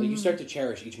 Like, you start to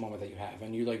cherish each moment that you have.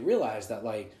 And you, like, realize that,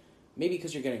 like, maybe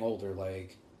because you're getting older,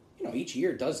 like... You know, each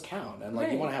year does count, and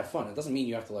like you want to have fun. It doesn't mean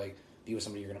you have to like be with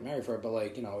somebody you're going to marry for, but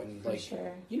like you know, and like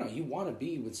you know, you want to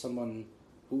be with someone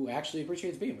who actually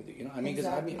appreciates being with you. You know, I mean, because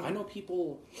I know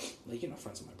people, like you know,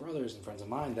 friends of my brothers and friends of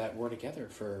mine that were together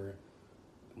for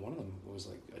one of them was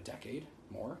like a decade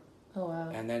more. Oh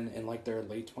wow! And then in like their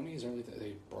late 20s,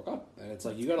 they broke up, and it's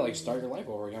like you got to like start your life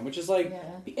over again, which is like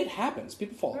it happens.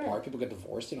 People fall apart. People get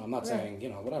divorced. You know, I'm not saying you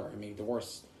know whatever. I mean,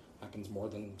 divorce happens more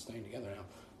than staying together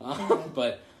now,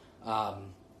 but. I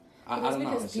don't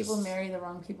know. Because people marry the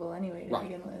wrong people anyway to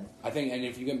begin with. I think, and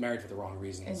if you get married for the wrong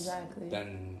reasons,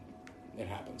 then it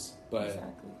happens. But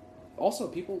also,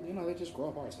 people, you know, they just grow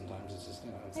apart sometimes. It's just,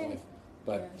 you know, it's life.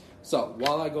 But so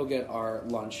while I go get our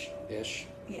lunch-ish,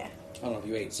 I don't know if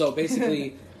you ate. So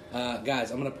basically, guys,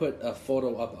 I'm gonna put a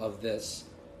photo up of this,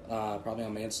 probably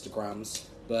on my Instagrams.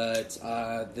 But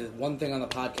the one thing on the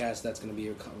podcast that's going to be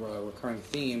a recurring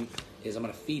theme is I'm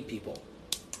going to feed people.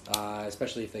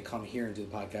 Especially if they come here and do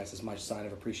the podcast, as my sign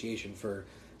of appreciation for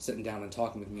sitting down and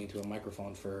talking with me into a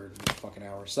microphone for a fucking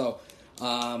hour. So,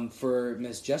 for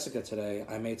Miss Jessica today,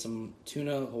 I made some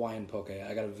tuna Hawaiian poke.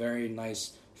 I got a very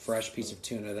nice, fresh piece of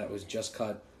tuna that was just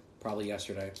cut probably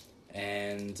yesterday,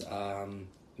 and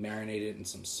marinated in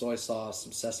some soy sauce,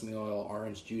 some sesame oil,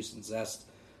 orange juice and zest,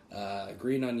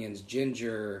 green onions,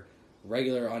 ginger,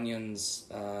 regular onions.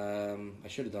 I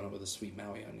should have done it with a sweet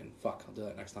Maui onion. Fuck, I'll do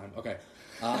that next time. Okay.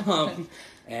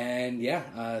 And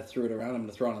yeah, threw it around. I'm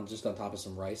gonna throw it on just on top of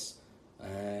some rice,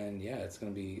 and yeah, it's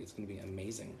gonna be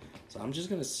amazing. So I'm just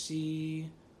gonna see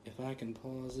if I can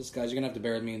pause this, guys. You're gonna have to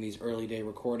bear with me in these early day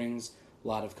recordings. A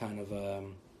lot of kind of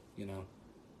you know,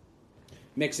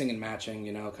 mixing and matching.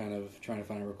 You know, kind of trying to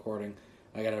find a recording.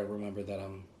 I gotta remember that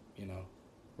I'm you know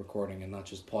recording and not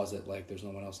just pause it like there's no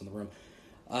one else in the room.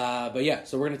 But yeah,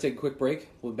 so we're gonna take a quick break.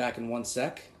 We'll be back in 1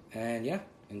 sec, and yeah,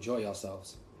 enjoy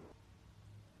yourselves.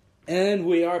 And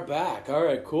we are back. All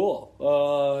right, cool.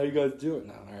 How you guys doing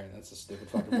now? All right, that's a stupid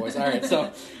fucking voice. All right,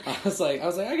 so I was like,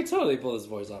 I could totally pull this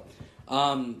voice off.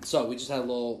 So we just had a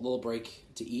little break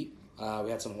to eat.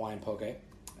 We had some Hawaiian poke,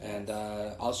 and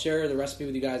I'll share the recipe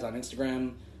with you guys on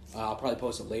Instagram. I'll probably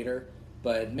post it later,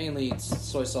 but mainly it's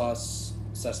soy sauce,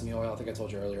 sesame oil. I think I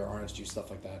told you earlier, orange juice,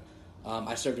 stuff like that.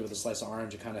 I served it with a slice of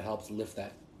orange. It kind of helps lift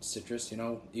that citrus, you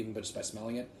know, even just by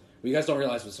smelling it. What you guys don't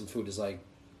realize with some food is like,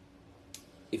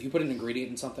 if you put an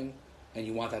ingredient in something and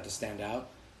you want that to stand out,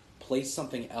 place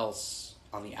something else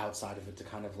on the outside of it to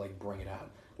kind of like bring it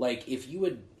out. Like if you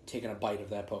had taken a bite of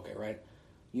that poke, right,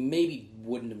 you maybe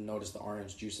wouldn't have noticed the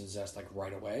orange juice and zest like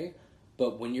right away.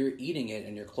 But when you're eating it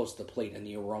and you're close to the plate and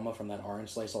the aroma from that orange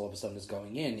slice all of a sudden is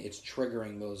going in, it's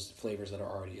triggering those flavors that are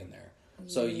already in there.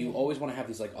 So you always want to have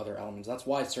these like other elements. That's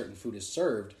why certain food is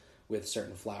served with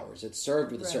certain flowers. It's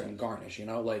served with a certain garnish, you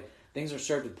know, like things are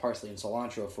served with parsley and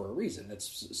cilantro for a reason.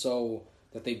 It's so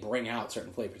that they bring out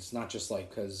certain flavors. It's not just like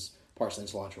because parsley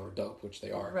and cilantro are dope, which they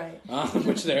are, right?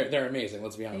 Which they're amazing.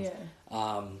 Let's be honest.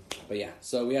 Yeah. But yeah,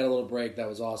 so we had a little break. That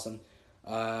was awesome.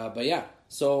 But yeah,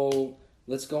 so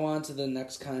let's go on to the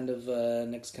next kind of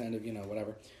you know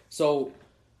whatever. So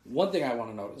one thing I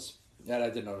want to notice. That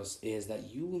I did notice is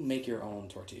that you make your own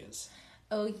tortillas.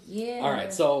 Oh, yeah. All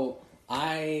right, so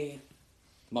my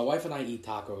wife and I eat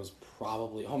tacos,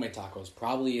 homemade tacos,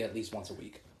 probably at least once a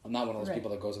week. I'm not one of those people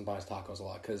that goes and buys tacos a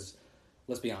lot, because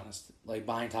let's be honest, like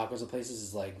buying tacos at places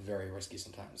is like very risky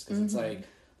sometimes, because it's like,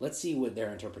 let's see what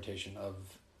their interpretation of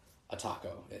a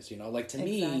taco is, you know? Like to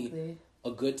me,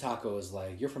 a good taco is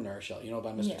like, you're from Nourishell, you know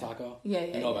about Mr. Taco? Yeah.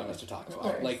 You know about Mr.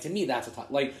 Taco. Like to me, that's a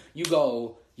taco. Like you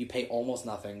go, you pay almost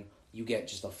nothing. You get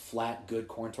just a flat, good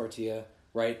corn tortilla,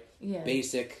 right? Yeah.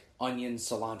 Basic, onions,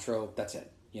 cilantro, that's it.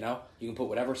 You know? You can put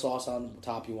whatever sauce on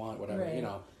top you want, whatever, you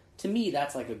know. To me,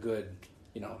 that's like a good,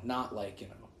 you know, not like, you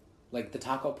know, like the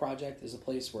Taco Project is a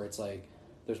place where it's like,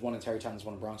 there's one in Tarrytown, there's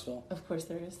one in Bronxville. Of course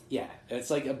there is. Yeah. It's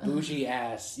like a bougie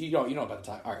ass, you know about the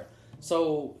taco. All right.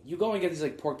 So you go and get these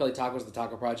like pork belly tacos at the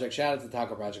Taco Project. Shout out to the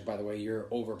Taco Project, by the way. Your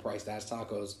overpriced ass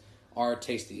tacos are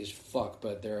tasty as fuck,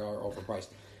 but they are overpriced.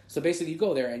 So basically, you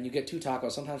go there and you get 2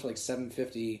 tacos, sometimes for like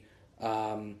 $7.50,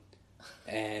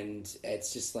 and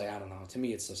it's just like, I don't know. To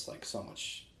me, it's just like so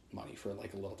much money for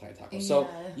like a little tiny taco. So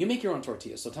you make your own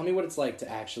tortillas. So tell me what it's like to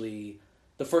actually,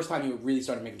 the first time you really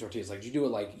started making tortillas. Like, did you do it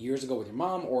like years ago with your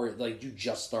mom, or like did you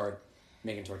just start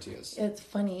making tortillas? It's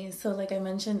funny. So like I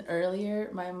mentioned earlier,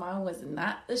 my mom was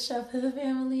not the chef of the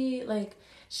family. Like,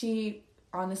 she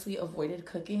honestly avoided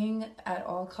cooking at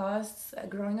all costs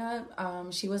growing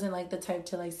up. She wasn't like the type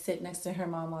to like sit next to her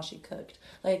mom while she cooked.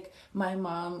 Like, my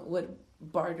mom would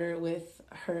barter with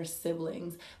her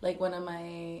siblings. Like, one of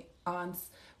my aunts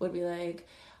would be like,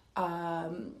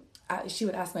 she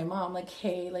would ask my mom, like,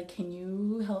 hey, like, can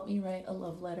you help me write a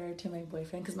love letter to my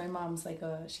boyfriend? Because my mom's like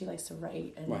she likes to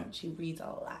write, and she reads a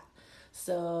lot.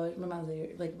 So my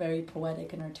mom's like very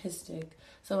poetic and artistic.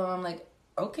 So I'm like,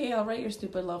 okay, I'll write your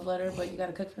stupid love letter, but you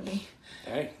gotta cook for me.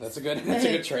 Hey, that's a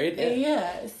good trade.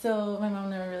 Yeah. So my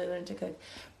mom never really learned to cook.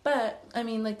 But, I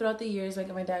mean, like, throughout the years,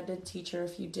 like, my dad did teach her a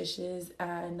few dishes,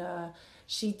 and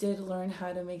she did learn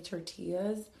how to make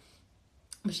tortillas,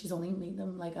 but she's only made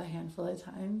them, like, a handful of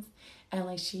times. And,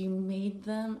 like, she made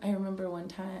them, I remember one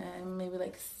time, maybe,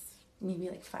 like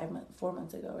 4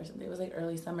 months ago or something. It was, like,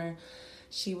 early summer.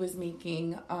 She was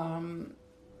making,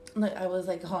 like, I was,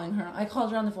 like, calling her. I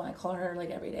called her on the phone. I call her,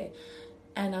 like, every day.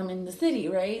 And I'm in the city,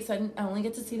 right? So I only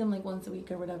get to see them, like, once a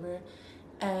week or whatever.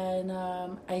 And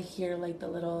I hear like the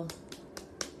little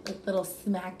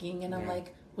smacking, and I'm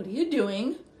like, "What are you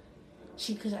doing?"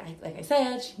 Because like I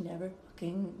said, she never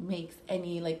fucking makes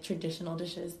any like traditional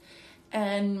dishes.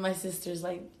 And my sister's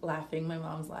like laughing, my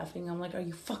mom's laughing. I'm like, "Are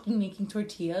you fucking making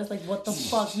tortillas? Like, what the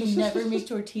fuck? You never make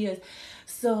tortillas."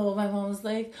 So my mom was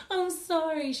like, "I'm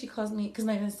sorry." She calls me, because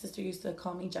my sister used to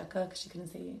call me Jekka because she couldn't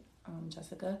say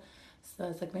Jessica. So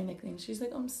it's like my nickname. She's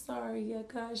like, "I'm sorry, yeah,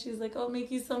 gosh." She's like, "I'll make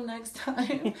you some next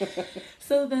time."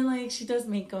 So then, like, she does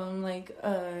make them. Like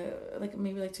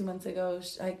maybe like 2 months ago,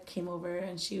 I came over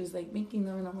and she was like making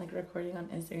them, and I'm like recording on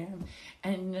Instagram,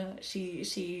 and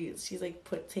she's like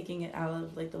taking it out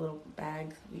of like the little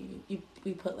bag.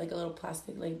 We put like a little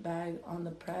plastic like bag on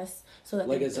the press so that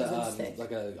like it doesn't stick.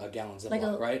 Like a gallon Ziploc,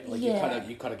 like right? Like you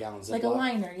cut a gallon Ziploc, like a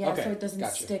liner, okay, so it doesn't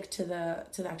stick to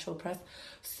the actual press.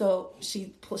 So she's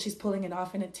pulling it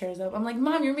off and it tears up. I'm like,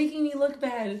 "Mom, you're making me look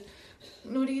bad.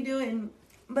 What are you doing?"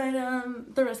 But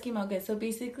the rest came out good. So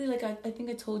basically, like I think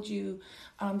I told you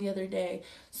the other day.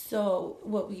 So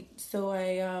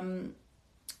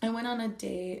I went on a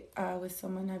date with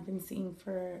someone I've been seeing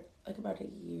for like about a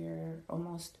year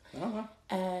almost. Uh-huh.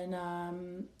 And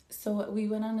so we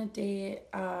went on a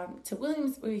date to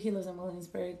Williamsburg. He lives in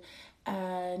Williamsburg.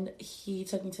 And he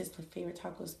took me to his favorite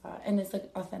taco spot. And it's like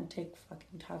authentic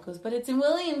fucking tacos. But it's in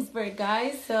Williamsburg,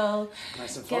 guys. So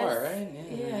nice and far, right?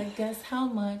 Yeah, guess how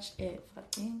much it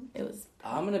was.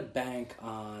 I'm going to bank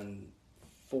on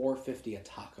 $4.50 a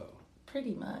taco.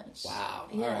 Pretty much. Wow.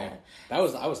 Yeah. All right. I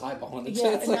was highballing it.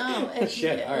 Yeah, it's like,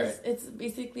 shit. All right. It's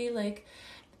basically like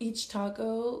each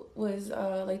taco was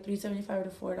like $3.75 to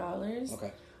 $4.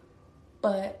 Okay.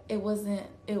 But it wasn't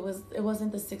the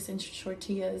 6-inch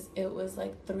tortillas. It was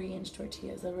like 3-inch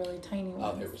tortillas, a really tiny one.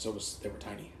 Oh, they were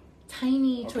tiny.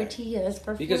 Tiny tortillas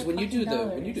for because when you do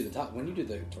 $4.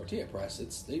 the tortilla press,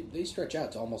 they stretch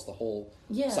out to almost the whole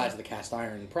size of the cast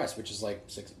iron press, which is like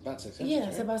about 6 inches. Yeah, right?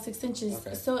 it's about 6 inches.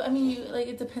 Okay. So I mean,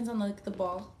 it depends on like the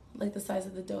ball, like the size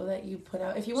of the dough that you put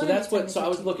out. If you want, I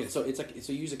was looking. So it's like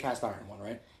you use a cast iron one,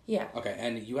 right? Yeah. Okay,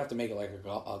 and you have to make it like a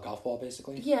golf ball,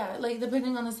 basically. Yeah, like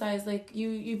depending on the size, like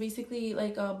you basically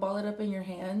like ball it up in your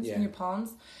hands, in your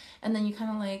palms, and then you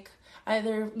kind of like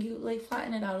either you like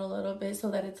flatten it out a little bit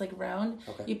so that it's like round.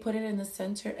 Okay. You put it in the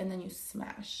center and then you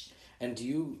smash. And do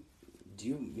you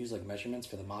use like measurements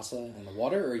for the masa and the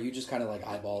water, or you just kind of like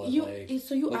eyeball it? You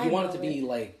want it to be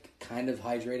like kind of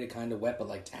hydrated, kind of wet, but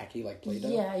like tacky, like Play-Doh?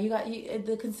 Yeah,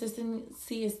 the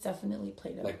consistency is definitely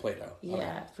Play-Doh. Like Play-Doh. Yeah,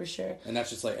 okay. For sure. And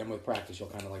that's just like, and with practice, you'll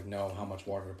kind of like know how much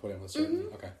water to put in with certain.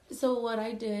 Mm-hmm. Okay. So what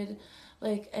I did,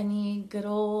 like any good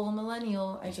old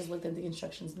millennial, I just looked at the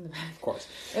instructions in the back. Of course.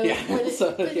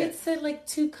 It said like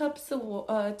 2 cups of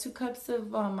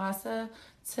masa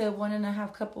to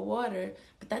 1.5 cup of water,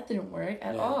 but that didn't work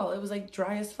at all. It was like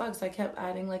dry as fuck, so I kept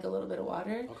adding like a little bit of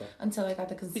water until I got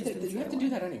the consistency. Because you have to do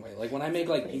that anyway. Like when I make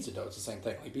like pizza dough, it's the same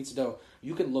thing. Like pizza dough,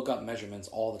 you can look up measurements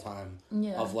all the time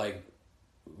of like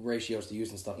ratios to use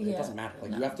and stuff. It doesn't matter.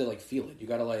 Like you have to like feel it. You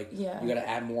gotta you gotta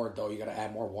add more dough. You gotta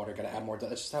add more water. You gotta add more dough.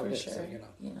 That's just how it is. Sure. So,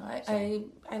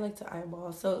 I like to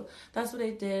eyeball, so that's what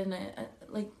I did. And I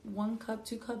like 1 cup,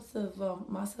 2 cups of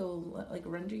masa will like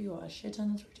render you a shit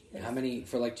ton of tortillas. How many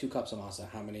for like 2 cups of masa?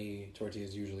 How many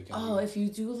tortillas usually can? Oh, if you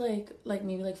do like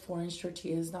maybe like 4-inch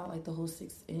tortillas, not like the whole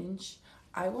 6-inch.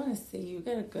 I want to say you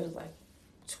get a good like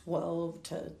 12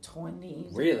 to 20.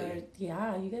 Really?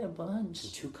 Yeah, you get a bunch.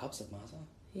 And 2 cups of masa?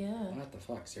 Yeah. What the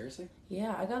fuck? Seriously?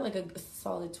 Yeah, I got like a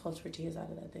solid 12 tortillas out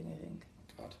of that thing, I think.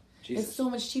 God. Jesus. It's so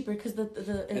much cheaper because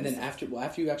and then after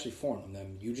you actually form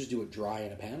them, you just do it dry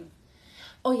in a pan?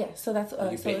 Oh yeah, so that's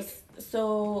you bake?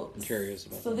 So I'm curious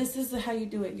about so that. this is how you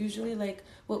do it. Usually, like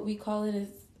what we call it is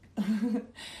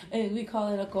we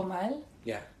call it a comal.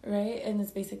 Yeah. Right, and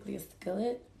it's basically a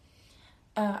skillet.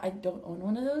 I don't own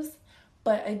one of those,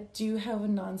 but I do have a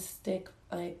non-stick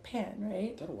like pan,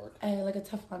 right? That'll work. Like a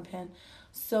Teflon pan.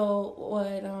 So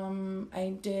what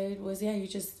I did was you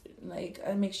just like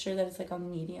I make sure that it's like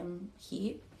on medium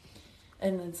heat,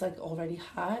 and it's like already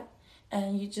hot,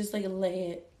 and you just like lay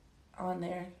it on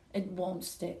there. It won't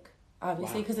stick,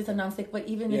 obviously, because it's a non-stick. But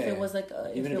even if it was like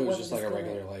even if it was just like a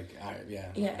regular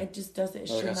yeah, it just doesn't.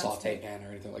 Or like a saute pan or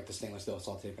anything like the stainless steel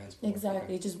saute pans. Exactly,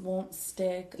 okay. It just won't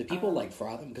stick. Do people like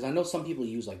fry them? Because I know some people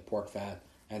use like pork fat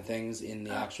and things in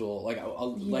the actual like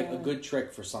a good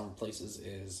trick for some places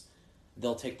is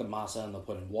they'll take the masa and they'll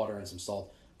put in water and some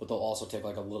salt. But they'll also take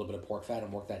like a little bit of pork fat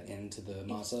and work that into the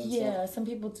masa. And stuff. Some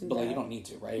people do. But like you don't need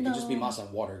to, right? It could just be masa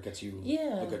and water gets you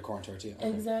a good corn tortilla. Okay.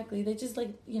 Exactly. They just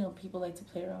like people like to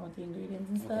play around with the ingredients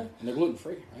and stuff. And they're gluten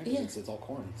free, right? Yeah. It's all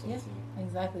corn. So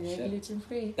exactly. They're gluten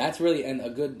free. That's really a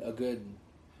good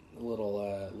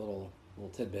little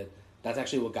tidbit. That's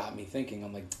actually what got me thinking.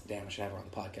 I'm like, damn, I should have her on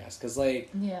the podcast because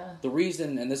the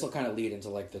reason, and this will kind of lead into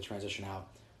like the transition out.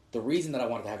 The reason that I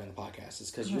wanted to have you on the podcast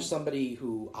is because you're somebody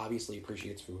who obviously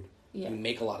appreciates food. Yeah. You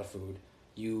make a lot of food.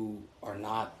 You are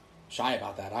not shy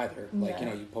about that either. Like,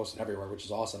 you post it everywhere, which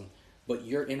is awesome. But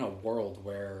you're in a world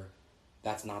where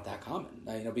that's not that common.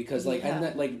 Because and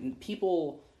that, like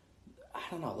people, I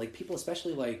don't know, like people,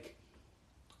 especially like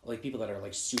people that are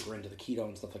like super into the keto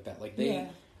and stuff like that. Like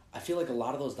I feel like a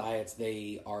lot of those diets,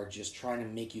 they are just trying to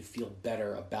make you feel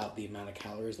better about the amount of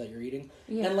calories that you're eating.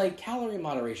 Yeah. And, like, calorie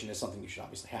moderation is something you should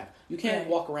obviously have. You can't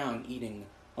walk around eating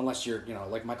unless you're,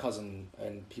 like my cousin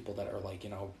and people that are, like,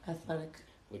 athletic.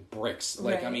 Like bricks.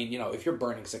 Like, I mean, if you're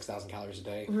burning 6,000 calories a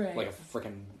day, like a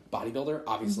freaking bodybuilder,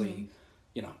 obviously,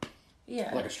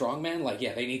 like a strong man, like,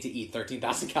 they need to eat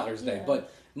 13,000 calories a day.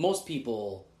 But most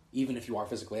people, even if you are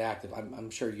physically active, I'm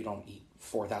sure you don't eat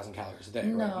 4,000 calories a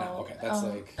day, right? No, okay, that's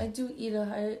I do eat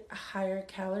a higher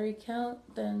calorie count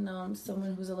than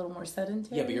someone who's a little more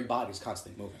sedentary. Yeah, but your body's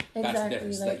constantly moving. Exactly. That's the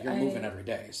difference. That you're moving every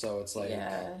day, so it's like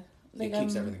it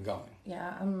keeps everything going.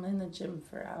 Yeah, I'm in the gym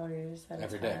for hours at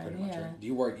every a time. Day, pretty much. Right? Do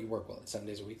you work? What, 7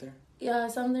 days a week there? Yeah,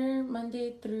 so I'm there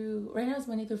Monday through. Right now it's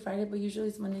Monday through Friday, but usually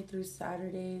it's Monday through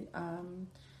Saturday,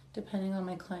 depending on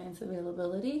my client's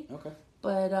availability. Okay.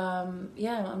 But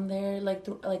I'm there like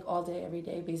all day, every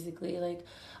day, basically. Like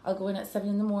I'll go in at 7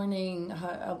 a.m.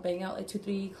 I'll bang out like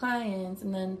 2-3 clients,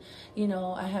 and then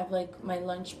I have like my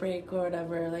lunch break or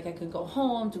whatever. Like I could go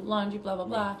home, do laundry, blah blah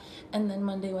blah, and then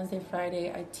Monday, Wednesday,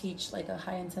 Friday I teach like a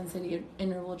high intensity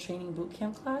interval training boot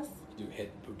camp class. You do HIIT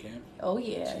boot camp? Oh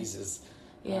yeah. Jesus.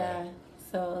 Yeah. Right.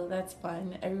 So that's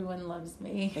fun. Everyone loves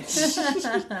me.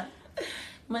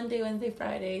 Monday, Wednesday,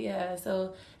 Friday, yeah.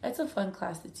 So that's a fun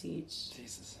class to teach.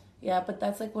 Jesus. Yeah, but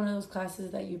that's like one of those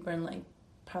classes that you burn like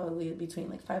probably between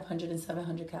like 500 and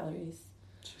 700 calories.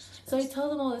 Jesus Christ. So I tell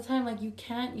them all the time, like you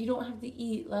don't have to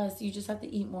eat less. You just have to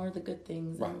eat more of the good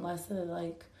things and less of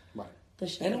like the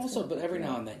shit. And also, but every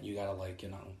now and then you gotta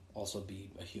also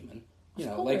be a human.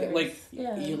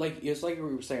 It's like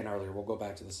we were saying earlier. We'll go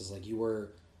back to this. Is like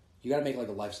you got to make like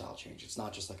a lifestyle change. It's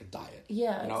not just like a diet.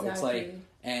 Yeah, exactly. It's like,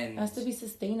 and it has to be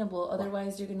sustainable.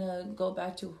 Otherwise, you're gonna go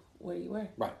back to where you were.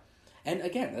 Right. And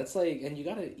again, that's like, and you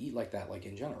got to eat like that, like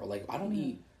in general. Like I don't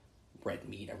eat red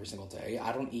meat every single day.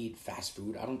 I don't eat fast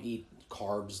food. I don't eat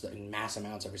carbs in mass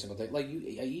amounts every single day. Like I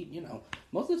eat,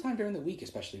 most of the time during the week,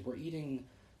 especially, we're eating,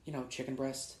 chicken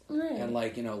breast and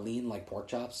like, lean like pork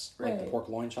chops, like the pork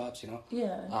loin chops,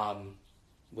 Yeah.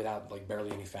 Without like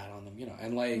barely any fat on them,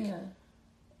 and like. Yeah.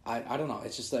 I don't know.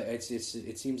 It's just that it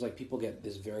seems like people get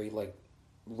this very like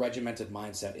regimented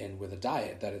mindset in with a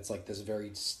diet that it's like this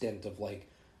very stint of like,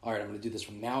 all right, I'm going to do this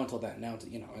from now until that,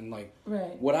 and like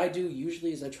what I do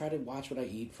usually is I try to watch what I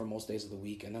eat for most days of the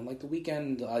week, and then like the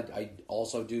weekend I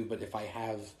also do. But if I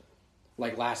have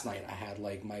like last night, I had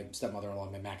like my stepmother-in-law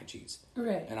made mac and cheese,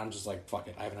 and I'm just like, fuck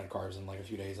it, I haven't had carbs in like a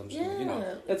few days. I'm just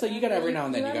gonna, it's like you gotta every now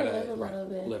and then you gotta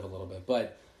live a little bit,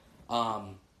 but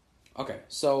okay,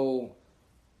 so.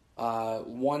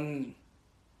 One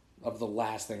of the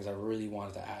last things I really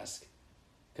wanted to ask,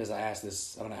 because I'm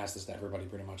going to ask this to everybody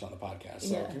pretty much on the podcast.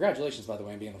 So congratulations, by the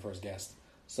way, on being the first guest.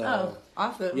 So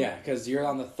awesome. Yeah, because you're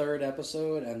on the 3rd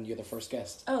episode and you're the first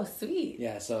guest. Oh, sweet.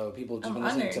 Yeah, so people have been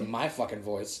listening to my fucking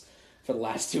voice for the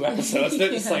last 2 episodes. They're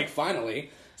just like,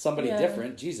 finally, somebody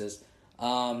different. Jesus.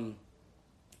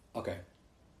 Okay.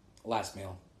 Last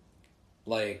meal.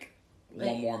 Like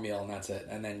one more meal and that's it.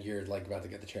 And then you're like about to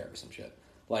get the chair or some shit.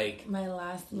 Like my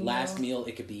last meal. Last meal,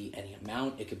 it could be any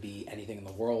amount. It could be anything in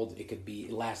the world. It could be,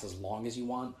 it lasts as long as you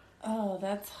want. Oh,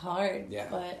 that's hard. Yeah.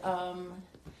 But,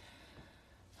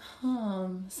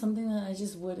 something that I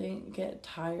just wouldn't get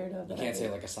tired of. You can't say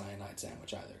like a cyanide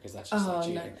sandwich either, because that's just like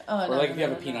cheating. Or no, like if you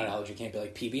have a peanut allergy, you can't be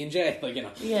like PB&J, like, you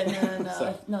know. Yeah, no.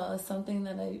 So. No, it's something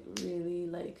that I really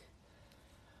like.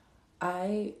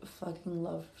 I fucking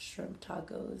love shrimp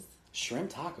tacos.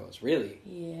 Shrimp tacos, really?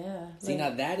 Yeah. See, now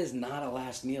that is not a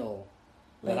last meal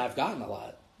that I've gotten a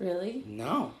lot. Really?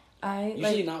 No.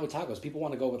 Usually not with tacos. People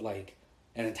want to go with like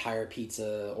an entire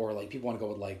pizza, or like people want to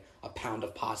go with like a pound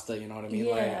of pasta, you know what I mean?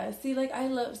 Yeah.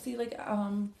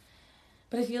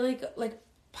 But I feel like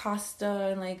pasta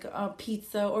and like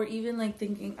pizza, or even like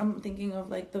I'm thinking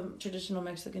of like the traditional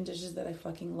Mexican dishes that I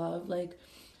fucking love. Like,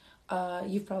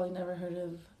 you've probably never heard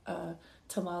of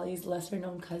tamales' lesser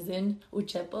known cousin,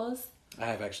 uchepos. I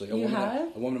have actually. A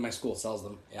woman in my school sells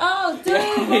them. Yeah. Oh,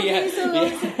 dude!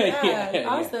 Yeah.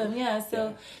 Awesome. Yeah.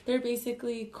 So they're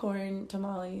basically corn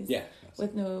tamales. Yeah.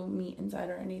 With no meat inside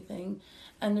or anything,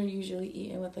 and they're usually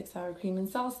eaten with like sour cream and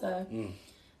salsa.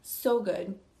 So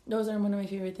good. Those are one of my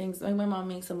favorite things. Like my mom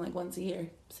makes them like once a year.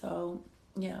 So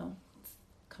it's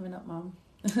coming up, Mom.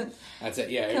 That's it.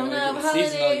 Yeah. Coming like, up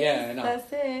holidays. Seasonal. Yeah, I know.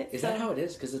 That's it. Is that how it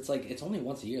is? Because it's like it's only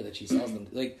once a year that she sells them.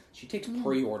 Like she takes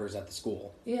pre-orders at the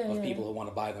school of people who want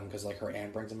to buy them because like her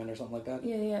aunt brings them in or something like that.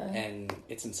 Yeah. And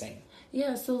it's insane.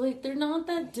 Yeah. So like they're not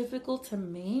that difficult to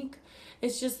make.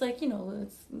 It's just like, Is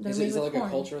it like corn. A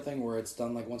culture thing where it's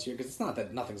done like once a year? Because it's not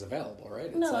that nothing's available, right?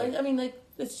 It's no, I mean like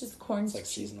it's just corn. It's like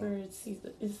seasonal.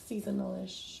 It's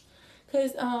seasonal-ish.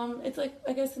 Because it's like,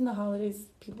 I guess in the holidays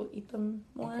people eat them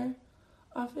more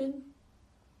often.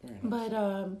 Very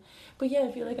nice. But yeah,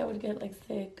 I feel like I would get like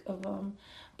sick of them.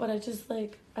 But I just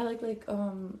like a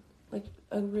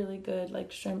really good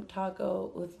like shrimp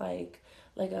taco with like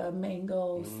a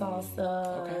mango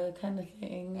salsa kind of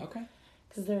thing. Okay.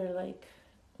 Because they're like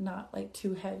not like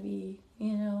too heavy,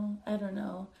 I don't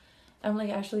know. I'm like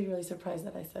actually really surprised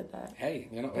that I said that. Hey,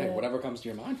 whatever comes to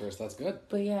your mind first, that's good.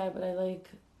 But I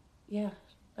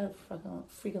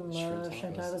freaking love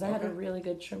shrimp tacos. I had a really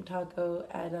good shrimp taco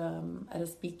at a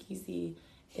speakeasy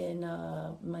in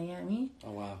Miami.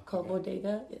 Oh wow! Called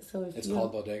Bodega. So it's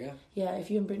called Bodega. Yeah,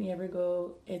 if you and Brittany ever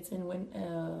go, it's in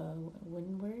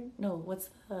Windward. No, what's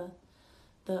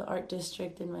the art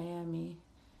district in Miami?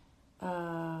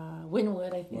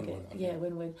 Wynwood, I think.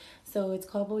 Wynwood. So it's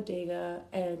called Bodega,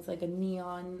 and it's like a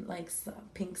neon like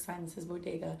pink sign that says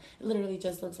Bodega. It literally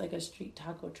just looks like a street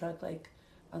taco truck, like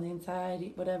on the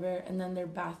inside, whatever. And then their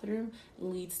bathroom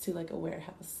leads to like a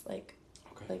warehouse, like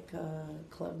a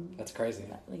club. That's crazy.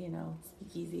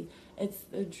 Speakeasy.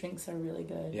 The drinks are really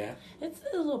good. Yeah. It's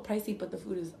a little pricey, but the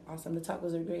food is awesome. The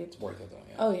tacos are great. It's worth it though.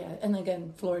 Yeah. Oh yeah, and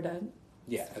again, Florida.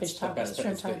 Yeah, fish it's the tacos, best.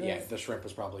 shrimp tacos. Yeah, the shrimp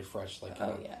was probably fresh, like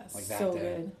like that so day.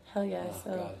 Good. Hell yeah! Oh,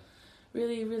 so God.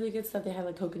 really, really good stuff. They had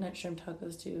like coconut shrimp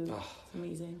tacos too. Oh, it's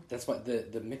amazing. That's what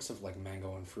the mix of like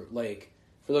mango and fruit. Like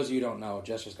for those of you who don't know,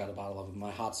 Jess just got a bottle of it.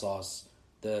 My hot sauce.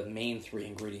 The main 3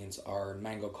 ingredients are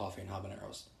mango, coffee, and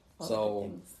habaneros.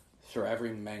 So for every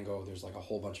mango, there's like a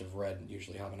whole bunch of red,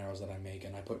 usually habaneros that I make,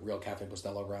 and I put real Cafe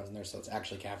Bustelo grounds in there, so it's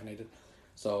actually caffeinated.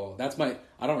 So that's I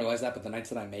don't realize that, but the nights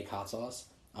that I make hot sauce,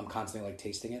 I'm constantly like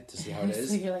tasting it to see how it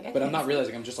is. But I'm not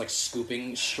realizing I'm just like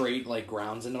scooping straight like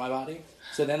grounds into my body.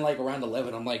 So then like around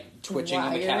 11, I'm like twitching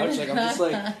on the couch, like I'm just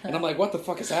like, and I'm like, what the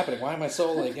fuck is happening? Why am I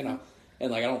so like and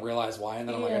like I don't realize why, and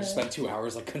then I'm like, I just spent 2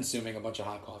 hours like consuming a bunch of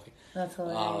hot coffee. That's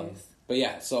hilarious. But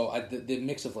yeah, so the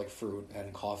mix of like fruit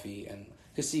and coffee and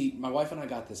because see, my wife and I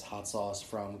got this hot sauce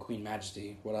from Queen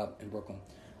Majesty. What up in Brooklyn?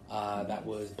 That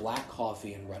was black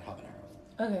coffee and red habanero.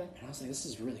 Okay. And I was like, this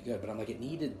is really good, but I'm like, it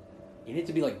needed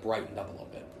to be like brightened up a little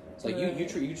bit. It's like you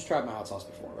just tried my hot sauce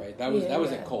before, right? That was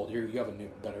it cold. You have a new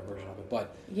better version of it,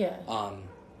 but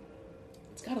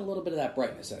it's got a little bit of that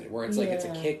brightness in it, where it's like it's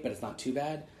a kick, but it's not too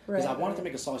bad. Because I wanted to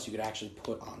make a sauce you could actually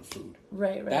put on food.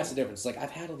 Right. That's the difference. Like I've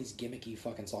had all these gimmicky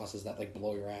fucking sauces that like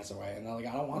blow your ass away, and I'm like,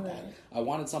 I don't want that. I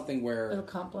wanted something where it'll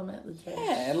complement the dish.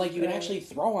 Yeah, and like you could actually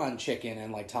throw on chicken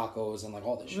and like tacos and like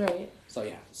all this shit. Right.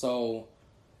 So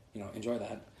enjoy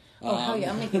that. Oh hell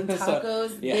yeah! I'm making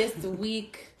tacos this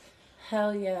week.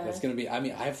 Hell yeah! That's gonna be. I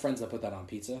mean, I have friends that put that on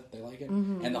pizza. They like it,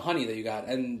 and the honey that you got.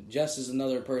 And Jess is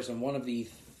another person. One of the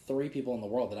 3 people in the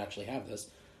world that actually have this.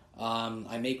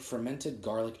 I make fermented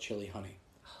garlic chili honey.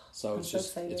 So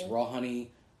it's raw honey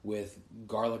with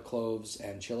garlic cloves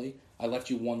and chili. I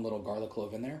left you one little garlic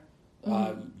clove in there.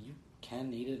 You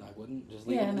can eat it. I wouldn't just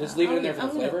leave it. No, just leave it in there for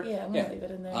the flavor. I'm gonna leave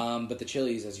it in there. But the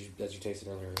chilies, as you tasted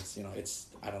earlier, it's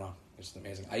I don't know, it's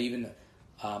amazing. I even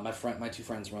my two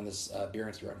friends run this beer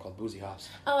Instagram called Boozy Hops.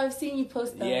 Oh, I've seen you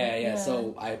post that. Yeah.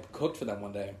 So I cooked for them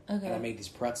one day, okay. And I made these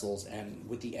pretzels, and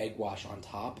with the egg wash on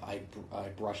top, I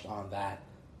brushed on that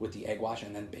with the egg wash,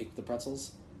 and then baked the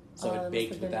pretzels. So it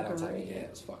baked with that on top. Yeah, it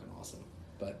was fucking awesome.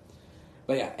 But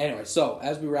yeah. Anyway, so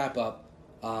as we wrap up,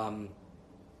 I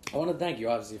want to thank you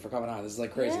obviously for coming on. This is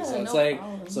like crazy. Yeah, so it's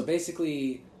problem. So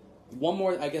basically, one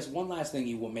last thing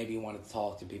you maybe wanted to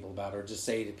talk to people about, or just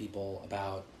say to people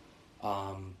about.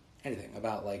 Anything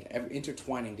about like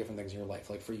intertwining different things in your life,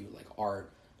 like for you, like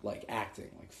art, like acting,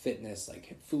 like fitness,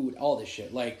 like food, all this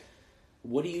shit. Like,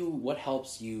 what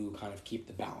helps you kind of keep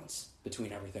the balance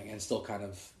between everything and still kind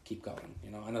of keep going?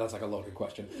 I know that's like a loaded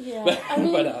question. Yeah, but,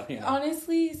 I mean,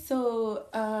 honestly,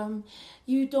 so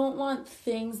you don't want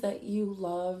things that you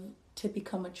love to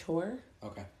become a chore.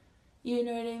 Okay. You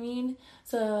know what I mean?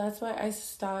 So that's why I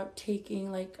stopped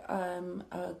taking like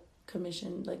a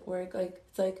commission like work. Like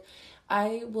it's like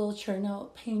I will churn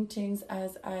out paintings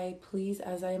as I please,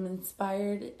 as I am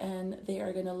inspired, and they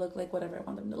are gonna look like whatever I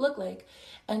want them to look like.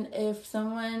 And if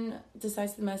someone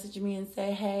decides to message me and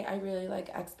say, hey, I really like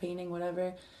X painting,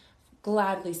 whatever,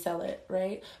 gladly sell it,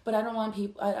 right? But I don't want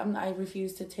people, I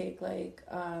refuse to take like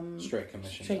straight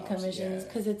commissions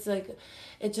because it's like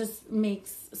it just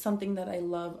makes something that I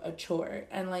love a chore.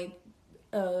 And like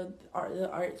the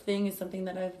art thing is something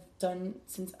that I've done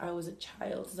since I was a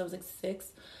child, since I was like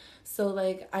 6. So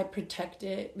like I protect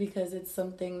it because it's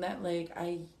something that like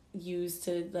I use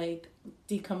to like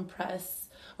decompress,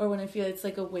 or when I feel it's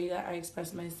like a way that I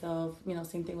express myself.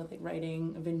 Same thing with like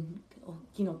writing. I've been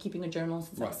keeping a journal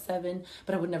since I was 7,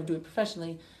 but I would never do it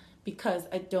professionally because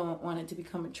I don't want it to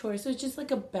become a chore. So it's just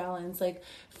like a balance. Like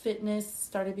fitness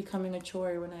started becoming a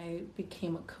chore when I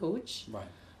became a coach. Right.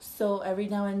 So every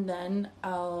now and then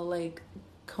I'll like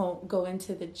go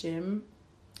into the gym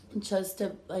just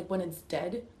to like when it's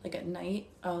dead, like at night,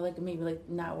 like maybe like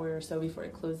an hour or so before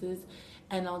it closes,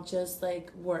 and I'll just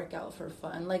like work out for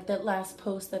fun. Like that last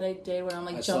post that I did when I'm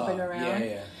like jumping around.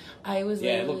 Yeah. I was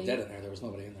it looked dead in there. There was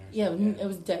nobody in there. So, yeah, it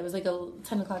was dead. It was like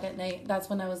 10 o'clock at night. That's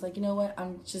when I was like, you know what?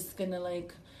 I'm just gonna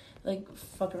like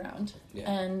fuck around.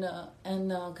 Yeah. And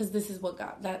because this is what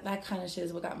got that kind of shit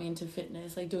is what got me into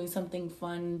fitness, like doing something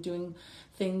fun, doing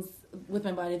things with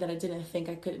my body that I didn't think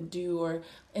I could do, or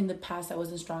in the past I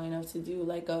wasn't strong enough to do,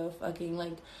 like a fucking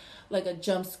like a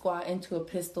jump squat into a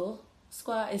pistol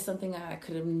squat is something I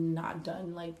could have not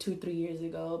done like 2-3 years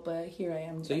ago, but here I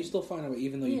am. So you still find a way,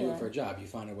 even though you do it for a job, you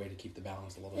find a way to keep the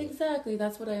balance a little bit. Exactly.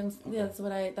 That's what I'm.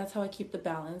 Okay. That's how I keep the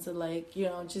balance, and like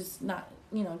just not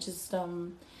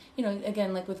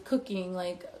again, like with cooking,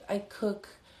 like I cook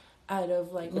out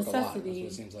of like necessity.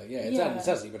 It seems like it's out of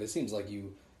necessity, but it seems like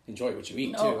you enjoy what you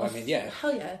eat too. I mean, yeah,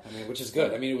 hell yeah. I mean, which is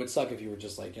good. I mean, it would suck if you were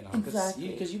just like exactly,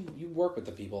 because you work with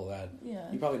the people that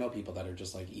you probably know people that are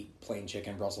just like eat plain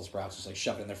chicken, Brussels sprouts, just like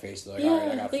shove it in their face. They're like, all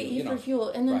right, I got they fuel. Eat for fuel,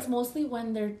 and it's mostly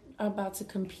when they're about to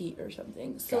compete or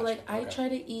something. So like I try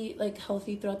to eat like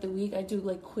healthy throughout the week. I do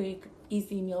like quick,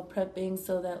 easy meal prepping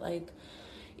so that like.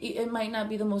 It might not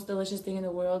be the most delicious thing in the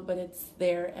world, but it's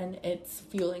there and it's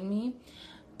fueling me.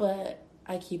 But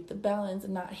I keep the balance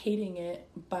and not hating it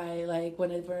by like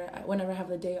whenever I have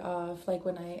the day off, like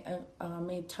when I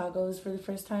made tacos for the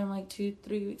first time like 2-3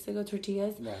 weeks ago,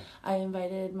 tortillas. Right. I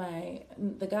invited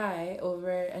the guy over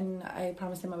and I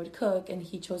promised him I would cook, and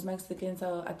he chose Mexican,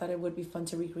 so I thought it would be fun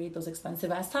to recreate those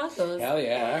expensive ass tacos. Hell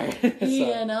yeah!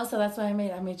 So that's what I made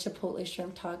chipotle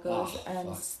shrimp tacos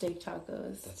and steak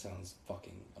tacos. That sounds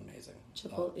fucking amazing.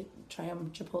 Try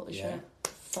them chipotle shrimp.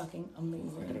 Fucking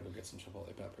amazing. I gotta go get some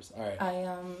chipotle peppers. All right.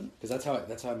 Because that's how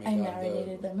I make. I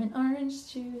marinated them in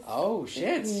orange juice. Oh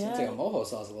shit! Yeah. It's like a mojo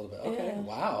sauce a little bit. Okay. Yeah.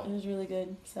 Wow. It was really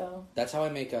good. So that's how I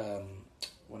make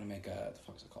when I make what the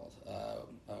fuck is it called?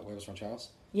 Huevos Rancheros.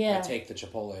 Yeah. I take the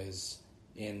chipotles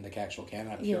in the actual can.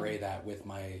 I puree that with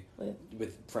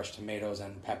with fresh tomatoes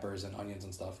and peppers and onions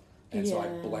and stuff. And so I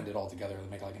blend it all together to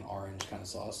make like an orange kind of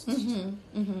sauce.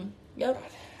 Yep. God,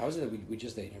 how is it that we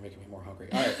just ate and you're making me more hungry?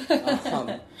 All right.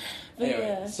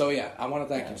 Anyway, so I want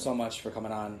to thank you so much for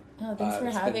coming on. Oh, thanks for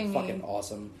having me. It's been fucking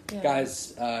awesome. Yeah.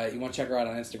 Guys, you want to check her out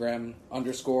on Instagram,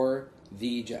 _the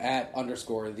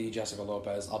Jessica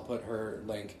Lopez. I'll put her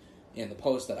link in the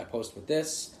post that I post with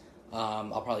this.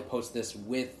 I'll probably post this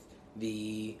with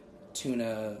the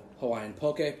tuna Hawaiian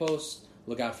poke post.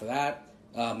 Look out for that.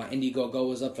 My Indiegogo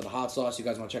was up for the hot sauce. You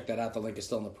guys want to check that out? The link is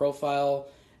still in the profile.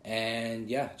 And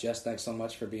yeah, Jess, thanks so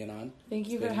much for being on. Thank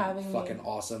you for having me. Fucking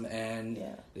awesome. And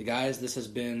guys, this has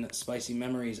been Spicy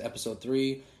Memories episode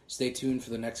 3. Stay tuned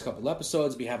for the next couple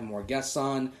episodes. Be having more guests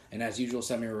on. And as usual,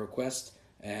 send me a request.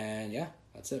 And yeah,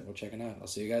 that's it. We're checking out. I'll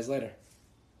see you guys later.